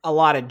played a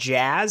lot of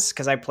jazz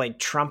because I played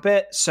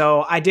trumpet.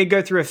 So I did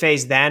go through a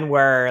phase then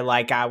where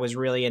like I was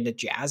really into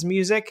jazz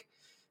music.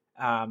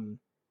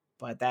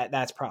 But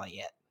that's probably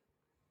it.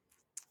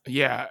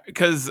 Yeah,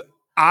 because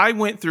I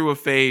went through a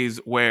phase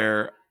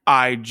where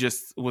I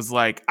just was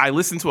like, I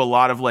listened to a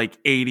lot of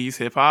like 80s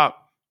hip hop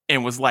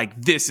and was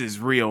like, this is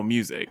real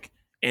music.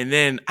 And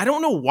then I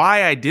don't know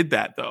why I did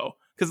that though.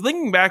 Because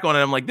thinking back on it,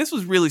 I'm like, this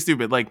was really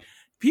stupid. Like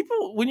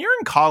people, when you're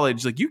in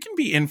college, like you can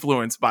be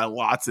influenced by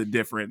lots of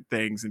different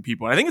things and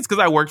people. And I think it's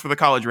because I worked for the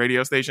college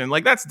radio station.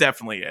 Like that's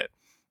definitely it.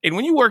 And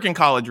when you work in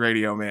college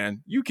radio,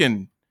 man, you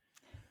can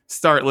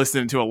start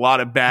listening to a lot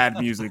of bad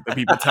music that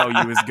people tell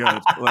you is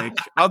good. Like,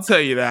 I'll tell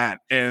you that.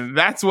 And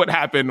that's what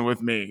happened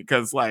with me.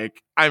 Because,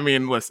 like, I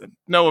mean, listen,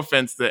 no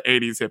offense to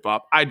 80s hip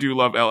hop. I do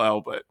love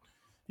LL, but,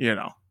 you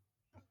know,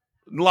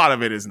 a lot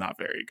of it is not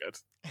very good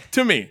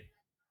to me.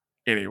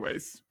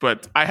 Anyways,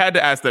 but I had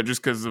to ask that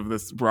just because of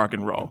this Rock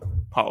and Roll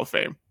Hall of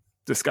Fame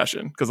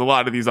discussion. Because a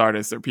lot of these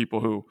artists are people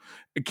who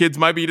kids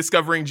might be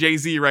discovering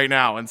Jay-Z right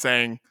now and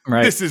saying,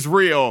 this is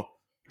real.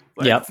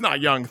 Like, it's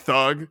not Young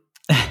Thug.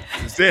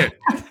 That's it.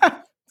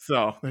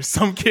 So there's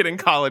some kid in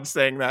college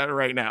saying that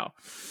right now.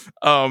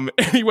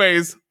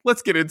 Anyways,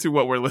 let's get into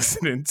what we're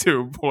listening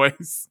to,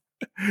 boys.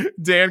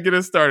 Dan, get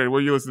us started. What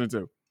are you listening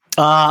to?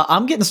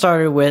 I'm getting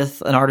started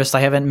with an artist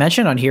I haven't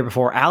mentioned on here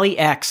before. Ali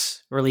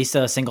X released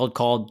a single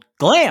called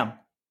Glam. And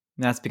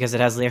that's because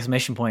it has the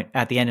exclamation point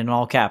at the end in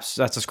all caps.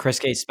 That's a Chris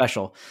Gates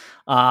special.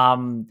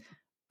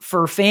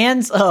 For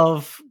fans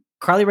of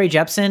Carly Rae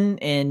Jepsen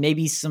and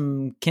maybe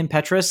some Kim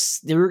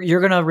Petras,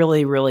 you're going to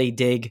really, really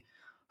dig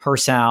her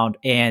sound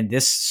and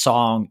this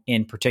song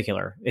in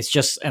particular. It's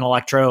just an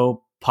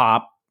electro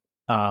pop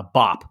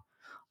bop,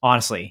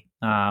 honestly.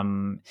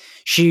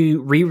 She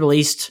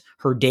re-released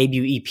her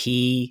debut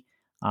EP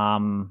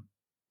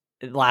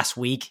last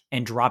week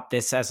and dropped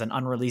this as an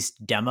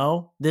unreleased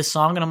demo, this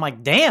song. And I'm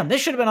like, damn,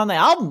 this should have been on the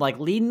album, like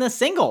leading the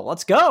single.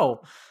 Let's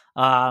go.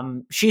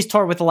 She's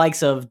toured with the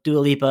likes of Dua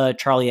Lipa,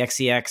 Charlie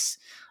XCX.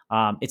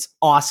 It's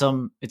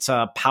awesome. It's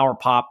a power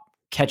pop,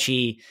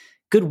 catchy,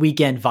 good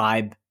weekend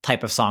vibe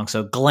type of song.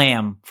 So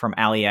Glam from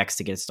Ali X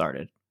to get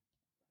started.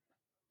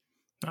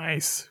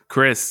 Nice.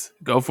 Chris,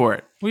 go for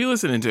it. What are you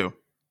listening to?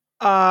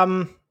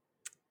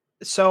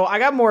 So I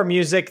got more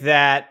music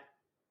that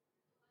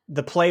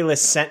the playlist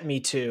sent me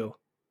to,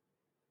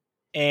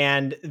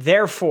 and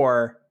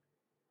therefore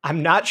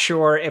I'm not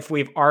sure if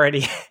we've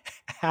already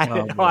had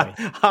it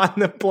on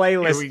the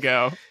playlist. Here we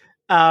go.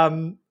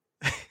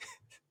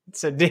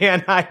 So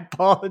Dan, I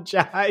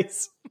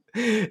apologize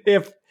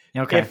if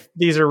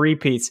these are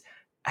repeats.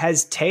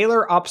 Has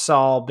Taylor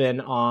Upsall been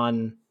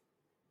on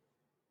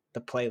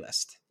the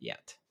playlist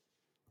yet?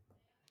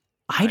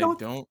 I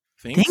don't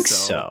think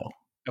so.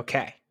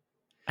 Okay.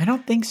 I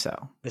don't think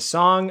so. The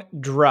song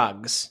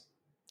Drugs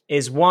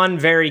is one,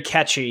 very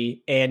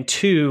catchy, and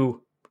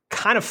two,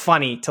 kind of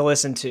funny to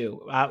listen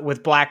to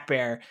with Black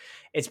Bear.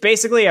 It's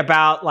basically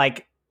about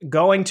like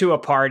going to a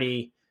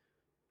party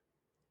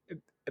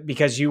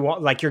because you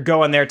want, like, you're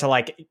going there to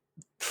like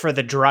for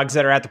the drugs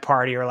that are at the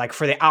party or like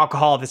for the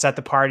alcohol that's at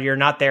the party. You're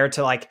not there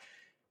to like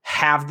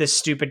have this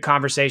stupid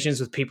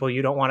conversations with people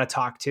you don't want to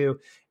talk to.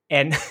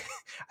 And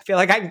I feel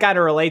like I can kind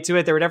of relate to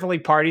it. There were definitely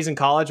parties in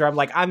college where I'm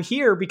like, I'm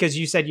here because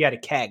you said you had a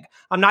keg.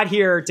 I'm not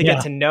here to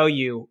get to know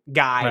you,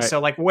 guy. Right. So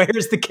like,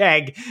 where's the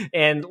keg?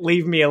 And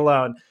leave me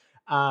alone.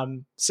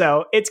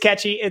 So it's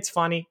catchy, it's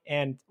funny,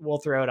 and we'll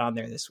throw it on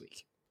there this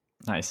week.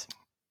 Nice.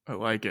 I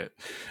like it.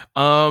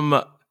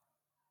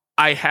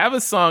 I have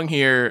a song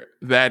here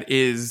that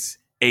is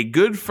a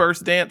good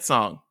first dance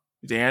song.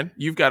 Dan,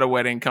 you've got a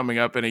wedding coming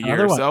up in a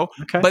year or so.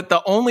 Okay. But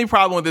the only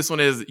problem with this one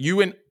is you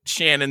and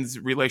Shannon's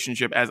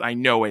relationship, as I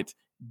know it,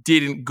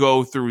 didn't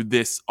go through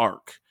this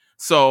arc.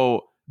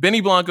 So Benny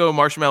Blanco,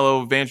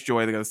 Marshmello, Vance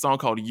Joy, they got a song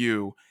called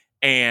You,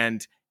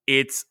 and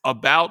it's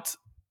about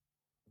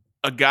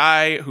a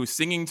guy who's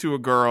singing to a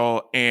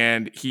girl,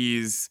 and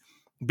he's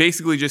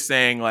basically just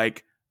saying,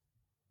 like,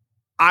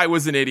 I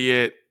was an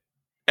idiot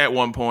at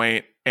one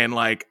point, and,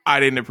 like, I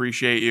didn't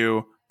appreciate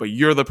you, but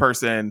you're the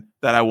person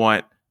that I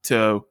want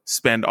to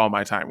spend all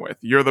my time with.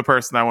 You're the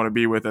person I want to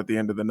be with at the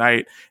end of the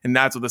night. And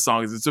that's what the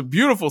song is. It's a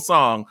beautiful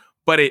song,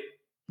 but it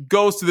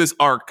goes to this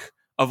arc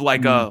of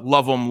like a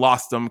love them,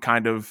 lost them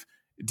kind of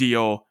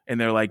deal. And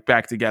they're like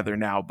back together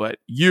now. But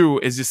You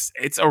is just,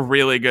 it's a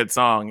really good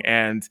song.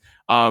 And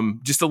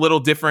just a little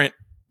different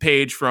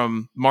page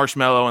from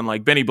Marshmello, and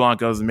like Benny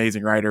Blanco is an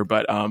amazing writer,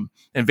 but and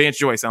Vance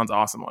Joy sounds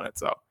awesome on it.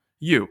 So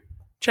You,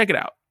 check it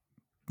out.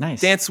 Nice.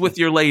 Dance with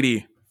your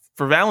lady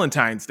for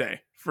Valentine's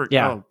Day. There we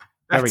go.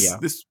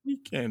 This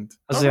weekend.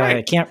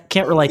 I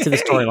can't relate to the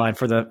storyline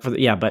for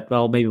the but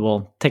well, maybe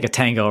we'll take a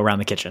tango around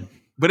the kitchen.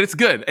 But it's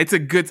good.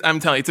 I'm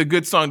telling you, it's a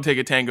good song to take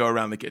a tango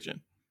around the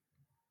kitchen.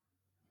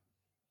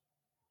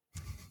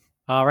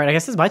 All right, I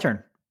guess it's my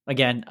turn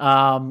again.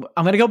 I'm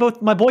gonna go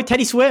with my boy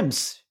Teddy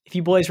Swims. If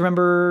you boys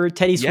remember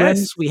Teddy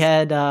Swims, we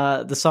had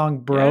the song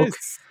Broke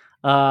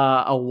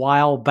a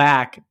while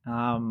back,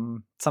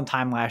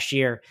 sometime last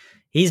year.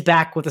 He's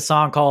back with a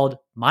song called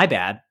My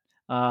Bad.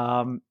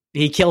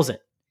 He kills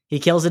it. He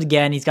kills it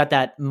again. He's got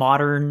that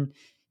modern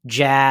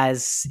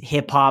jazz,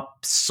 hip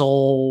hop,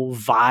 soul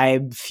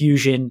vibe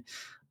fusion.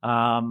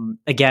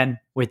 Again,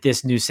 with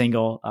this new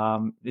single,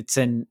 it's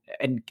an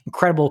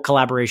incredible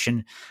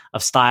collaboration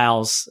of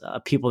styles.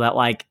 People that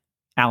like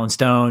Alan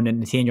Stone and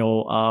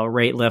Nathaniel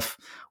Rateliff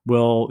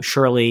will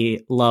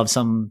surely love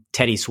some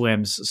Teddy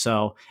Swims.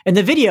 So, and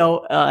the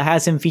video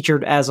has him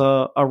featured as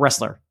a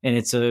wrestler, and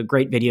it's a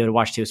great video to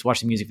watch too. So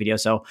watch the music video.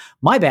 So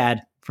My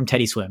Bad from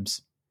Teddy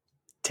Swims.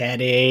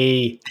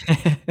 Teddy.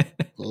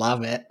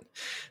 Love it.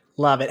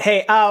 Love it.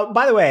 Hey,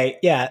 by the way,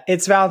 yeah,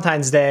 it's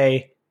Valentine's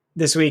Day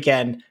this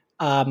weekend.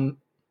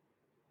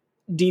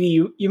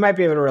 Didi, you might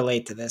be able to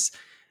relate to this.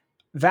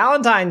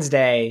 Valentine's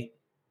Day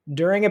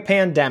during a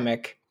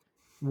pandemic,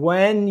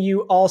 when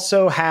you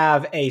also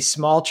have a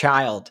small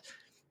child,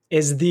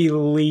 is the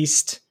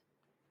least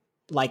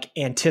like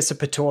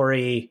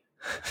anticipatory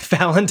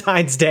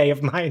Valentine's Day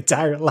of my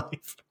entire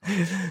life.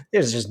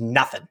 There's just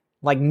nothing.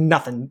 Like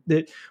nothing.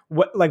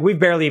 Like we've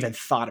barely even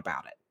thought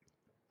about it.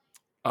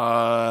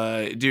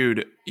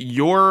 Dude,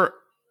 the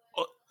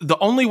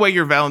only way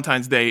your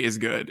Valentine's Day is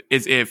good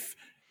is if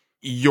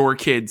your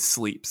kid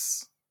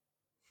sleeps.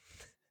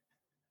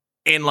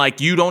 And like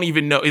you don't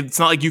even know, it's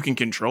not like you can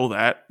control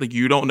that. Like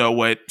you don't know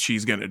what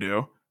she's gonna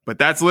do. But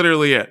that's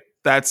literally it.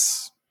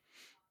 That's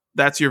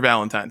your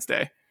Valentine's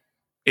Day.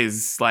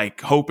 Is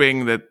like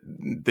hoping that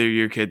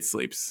your kid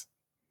sleeps.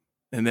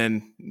 And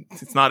then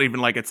it's not even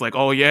like it's like,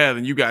 oh yeah,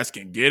 then you guys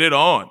can get it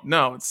on.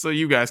 No, it's so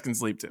you guys can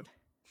sleep too.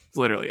 It's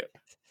literally it.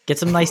 Get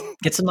some nice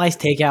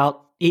takeout,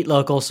 eat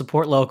local,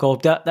 support local.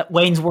 That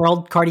Wayne's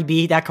World, Cardi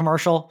B, that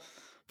commercial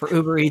for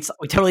Uber Eats.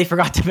 We totally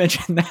forgot to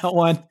mention that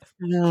one.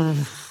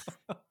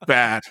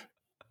 Bad.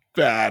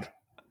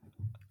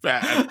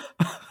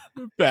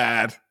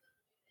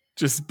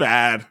 Just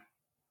bad.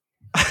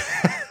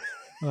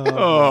 What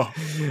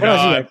else you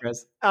got,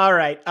 Chris? All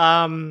right.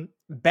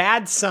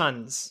 Bad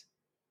Sons.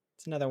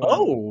 It's another one.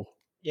 Oh.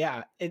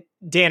 Yeah.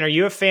 Dan, are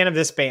you a fan of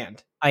this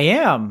band? I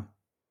am.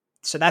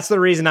 So that's the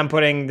reason I'm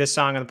putting this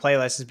song on the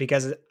playlist, is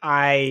because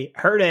I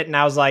heard it and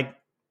I was like,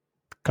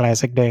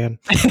 classic Dan.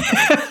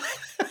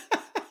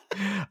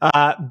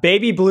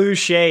 Baby Blue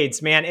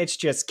Shades, man, it's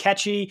just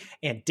catchy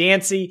and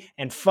dancey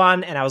and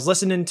fun. And I was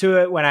listening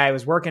to it when I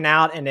was working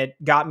out, and it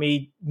got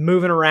me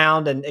moving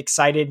around and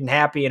excited and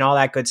happy and all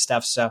that good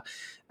stuff. So,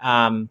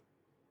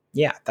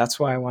 yeah, that's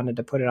why I wanted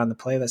to put it on the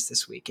playlist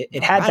this week.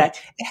 It had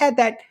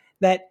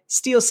that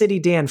Steel City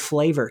Dan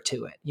flavor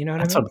to it. You know what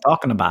that's I mean? What I'm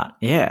talking about.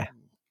 Yeah.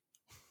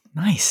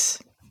 Nice.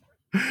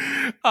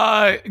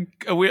 I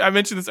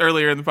mentioned this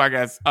earlier in the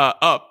podcast.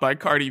 Up by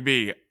Cardi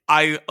B.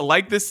 I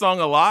like this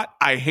song a lot.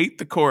 I hate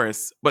the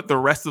chorus, but the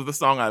rest of the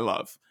song I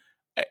love.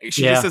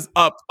 She just says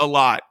up a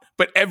lot,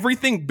 but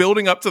everything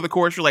building up to the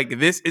chorus, you're like,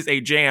 this is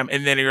a jam.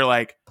 And then you're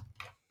like,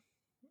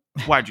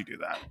 why'd you do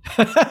that?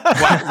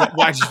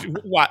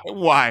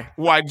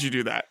 Why'd you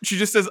do that? She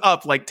just says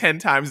up like 10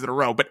 times in a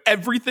row, but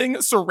everything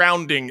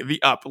surrounding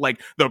the up, like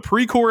the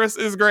pre-chorus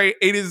is great.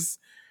 It is,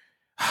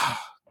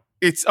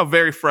 it's a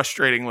very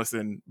frustrating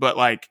listen, but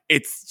like,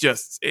 it's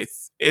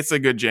a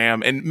good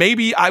jam. And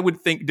maybe I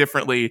would think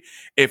differently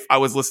if I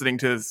was listening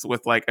to this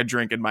with like a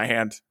drink in my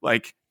hand,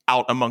 like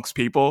out amongst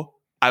people.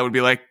 I would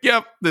be like,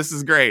 yep, this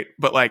is great.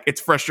 But like,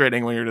 it's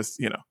frustrating when you're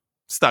just,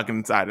 stuck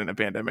inside in a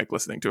pandemic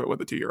listening to it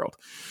with a 2-year-old.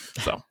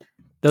 So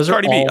those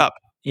Cardi B up.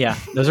 Yeah,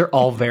 those are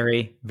all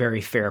very,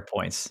 very fair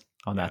points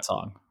on that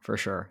song for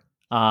sure.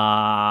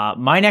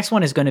 My next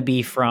one is going to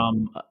be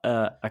from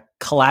a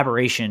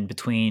collaboration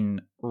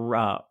between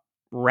Rat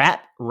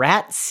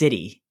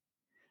City.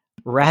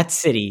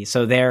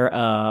 So they're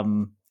a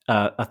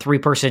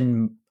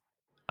 3-person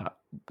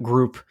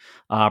group,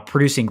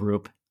 producing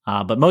group.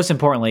 But most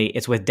importantly,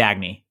 it's with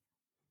Dagny.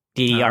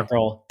 Our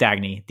girl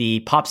Dagny, the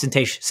pop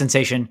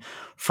sensation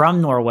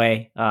from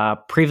Norway.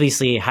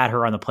 Previously had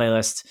her on the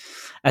playlist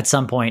at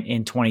some point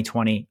in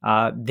 2020.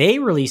 They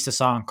released a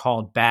song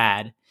called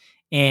Bad,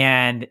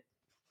 and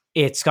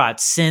it's got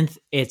synth.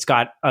 It's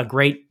got a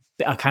great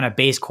kind of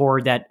bass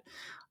chord that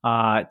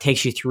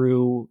takes you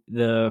through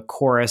the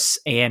chorus,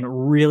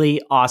 and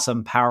really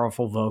awesome,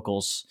 powerful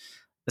vocals,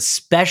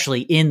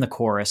 especially in the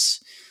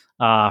chorus.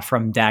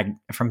 From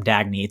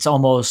Dagny. It's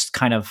almost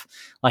kind of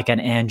like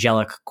an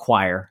angelic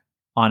choir,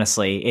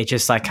 honestly. It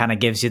just like kind of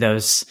gives you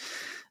those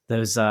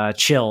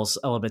chills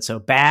a little bit. So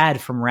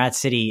Bad from Rat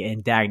City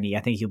and Dagny.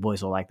 I think you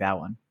boys will like that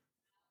one.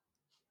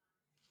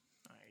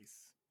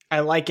 Nice.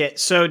 I like it.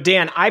 So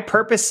Dan, I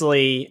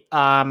purposely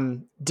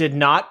did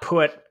not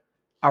put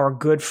our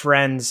good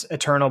friends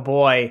Eternal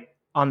Boy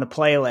on the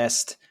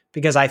playlist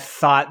because I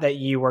thought that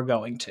you were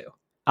going to.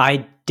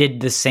 I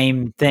did the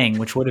same thing,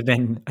 which would have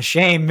been a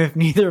shame if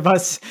neither of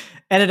us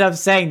ended up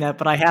saying that.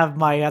 But I have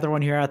my other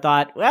one here. I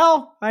thought,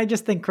 well, I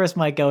just think Chris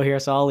might go here,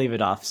 so I'll leave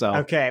it off. So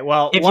okay,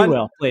 well, if you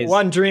will, please.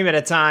 One dream at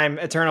a time,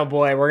 Eternal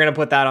Boy. We're gonna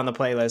put that on the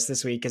playlist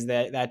this week because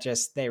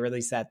they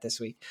released that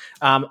this week.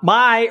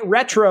 My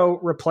retro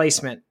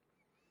replacement.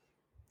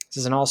 This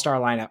is an all-star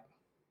lineup: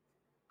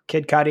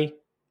 Kid Cudi,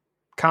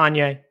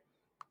 Kanye,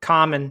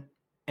 Common,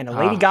 and a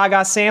Lady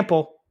Gaga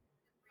sample.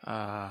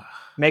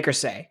 Make Her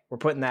Say. We're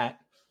putting that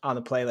on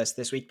the playlist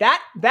this week.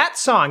 That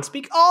song,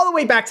 speak all the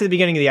way back to the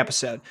beginning of the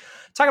episode,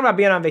 talking about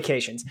being on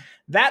vacations.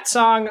 That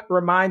song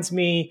reminds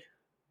me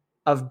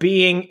of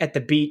being at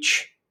the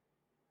beach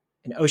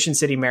in Ocean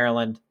City,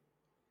 Maryland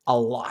a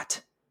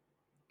lot.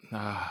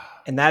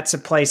 And that's a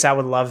place I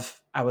would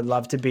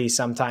love to be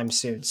sometime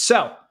soon.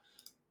 So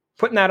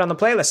putting that on the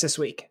playlist this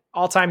week.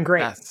 All-time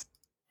great.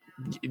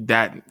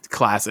 That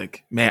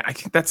classic. Man, I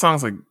think that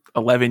song's like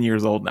 11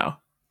 years old now.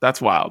 That's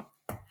wild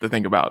to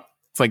think about.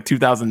 It's like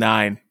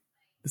 2009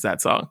 is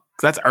that song.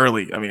 'Cause that's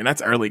early. I mean,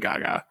 that's early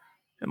Gaga.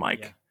 And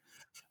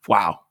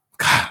wow.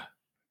 God,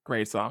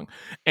 great song.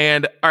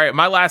 And all right,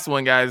 my last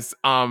one, guys.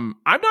 I'm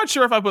not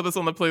sure if I put this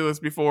on the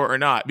playlist before or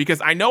not,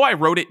 because I know I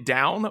wrote it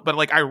down, but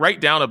like I write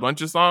down a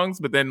bunch of songs,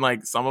 but then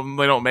like some of them,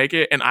 they don't make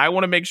it. And I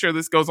want to make sure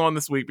this goes on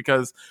this week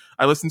because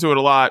I listen to it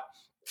a lot.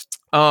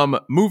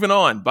 Moving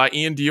On by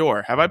Ian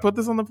Dior. Have I put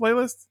this on the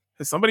playlist?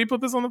 Has somebody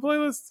put this on the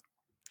playlist?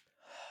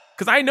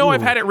 Because I know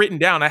I've had it written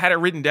down. I had it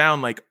written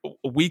down like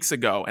weeks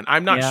ago, and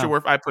I'm not sure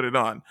if I put it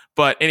on.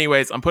 But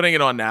anyways, I'm putting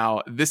it on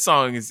now. This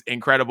song is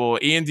incredible.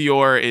 Ian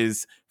Dior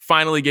is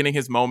finally getting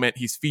his moment.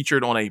 He's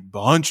featured on a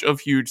bunch of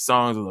huge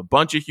songs with a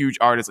bunch of huge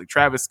artists like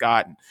Travis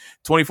Scott and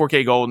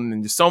 24K Golden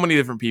and just so many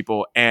different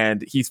people.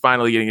 And he's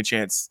finally getting a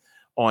chance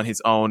on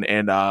his own.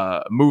 And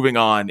Moving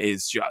On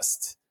is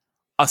just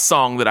a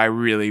song that I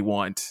really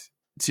want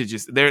to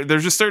just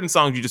there's just certain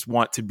songs you just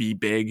want to be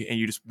big and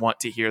you just want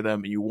to hear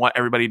them and you want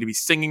everybody to be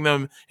singing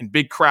them in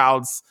big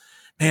crowds.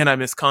 Man, I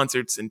miss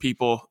concerts and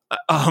people.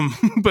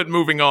 But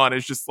Moving On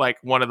is just like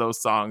one of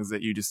those songs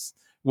that you just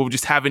will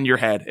just have in your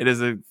head. It is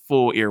a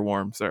full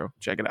earworm, so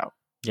check it out.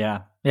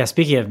 Yeah.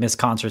 Speaking of missed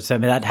concerts, I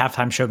mean, that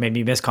halftime show made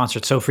me miss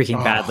concerts so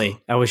freaking badly.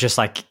 I was just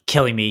like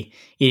killing me,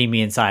 eating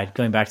me inside.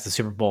 Going back to the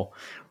Super Bowl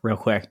real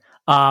quick.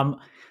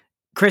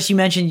 Chris, you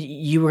mentioned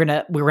we were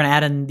gonna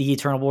add in the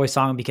Eternal Boy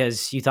song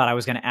because you thought I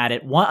was gonna add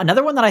it.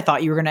 Another one that I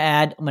thought you were gonna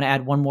add. I'm gonna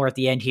add one more at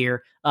the end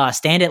here.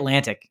 Stand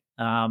Atlantic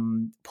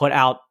put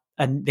out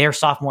their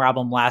sophomore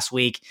album last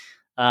week.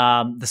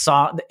 The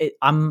song,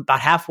 I'm about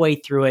halfway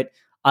through it.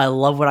 I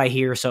love what I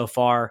hear so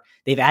far.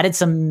 They've added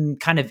some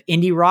kind of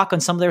indie rock on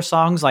some of their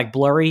songs, like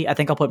Blurry. I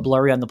think I'll put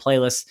Blurry on the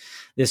playlist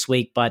this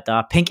week. But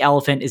Pink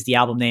Elephant is the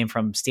album name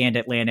from Stand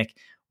Atlantic.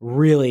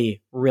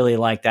 Really, really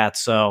like that.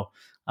 So.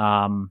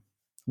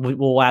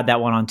 We'll add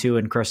that one on too.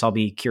 And Chris, I'll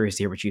be curious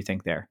to hear what you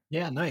think there.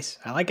 Yeah, nice.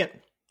 I like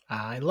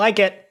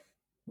it.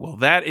 Well,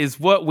 that is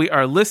what we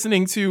are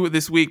listening to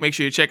this week. Make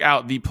sure you check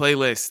out the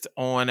playlist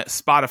on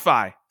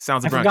Spotify.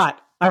 Sounds like brunch.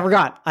 I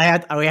forgot. I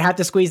had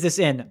to squeeze this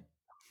in.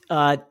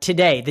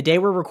 Today, the day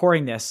we're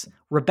recording this,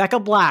 Rebecca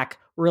Black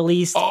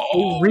released a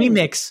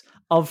remix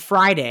of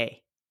Friday.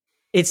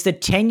 It's the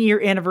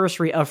 10-year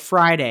anniversary of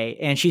Friday,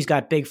 and she's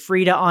got Big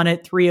Frida on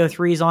it,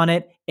 303's on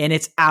it, and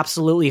it's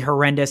absolutely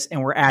horrendous,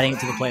 and we're adding it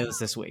to the playlist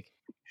this week.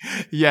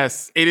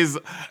 Yes, it is.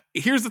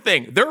 Here's the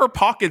thing. There are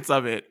pockets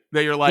of it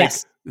that you're like,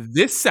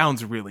 This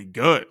sounds really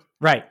good.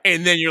 Right.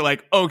 And then you're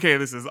like, okay,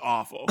 this is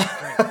awful.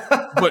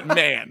 But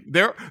man,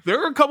 there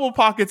are a couple of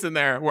pockets in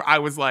there where I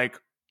was like,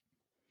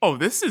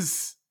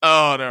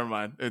 never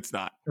mind. It's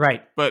not.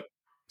 Right. But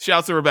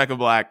shouts to Rebecca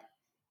Black.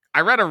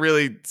 I read a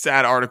really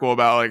sad article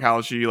about like how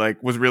she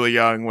like was really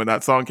young when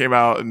that song came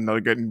out and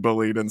getting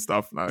bullied and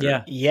stuff.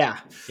 Yeah.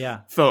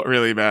 Felt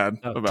really bad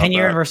about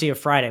 10-year anniversary of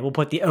Friday. We'll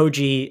put the OG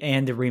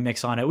and the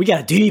remix on it. We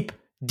got a deep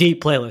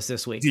playlist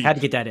this week. Had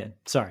to get that in.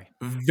 Sorry.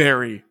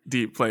 Very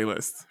deep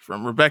playlist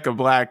from Rebecca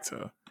Black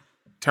to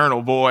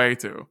Eternal Boy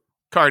to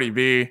Cardi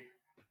B.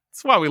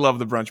 That's why we love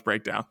the brunch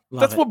breakdown.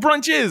 That's what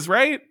brunch is,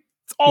 right?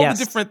 It's all the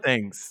different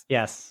things.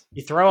 Yes.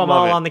 You throw them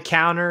all on the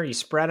counter. You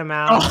spread them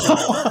out.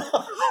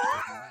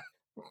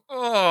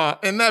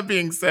 And that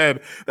being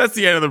said, that's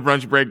the end of the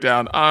brunch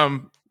breakdown.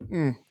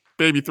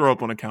 Baby, throw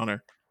up on a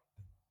counter.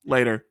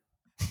 Later.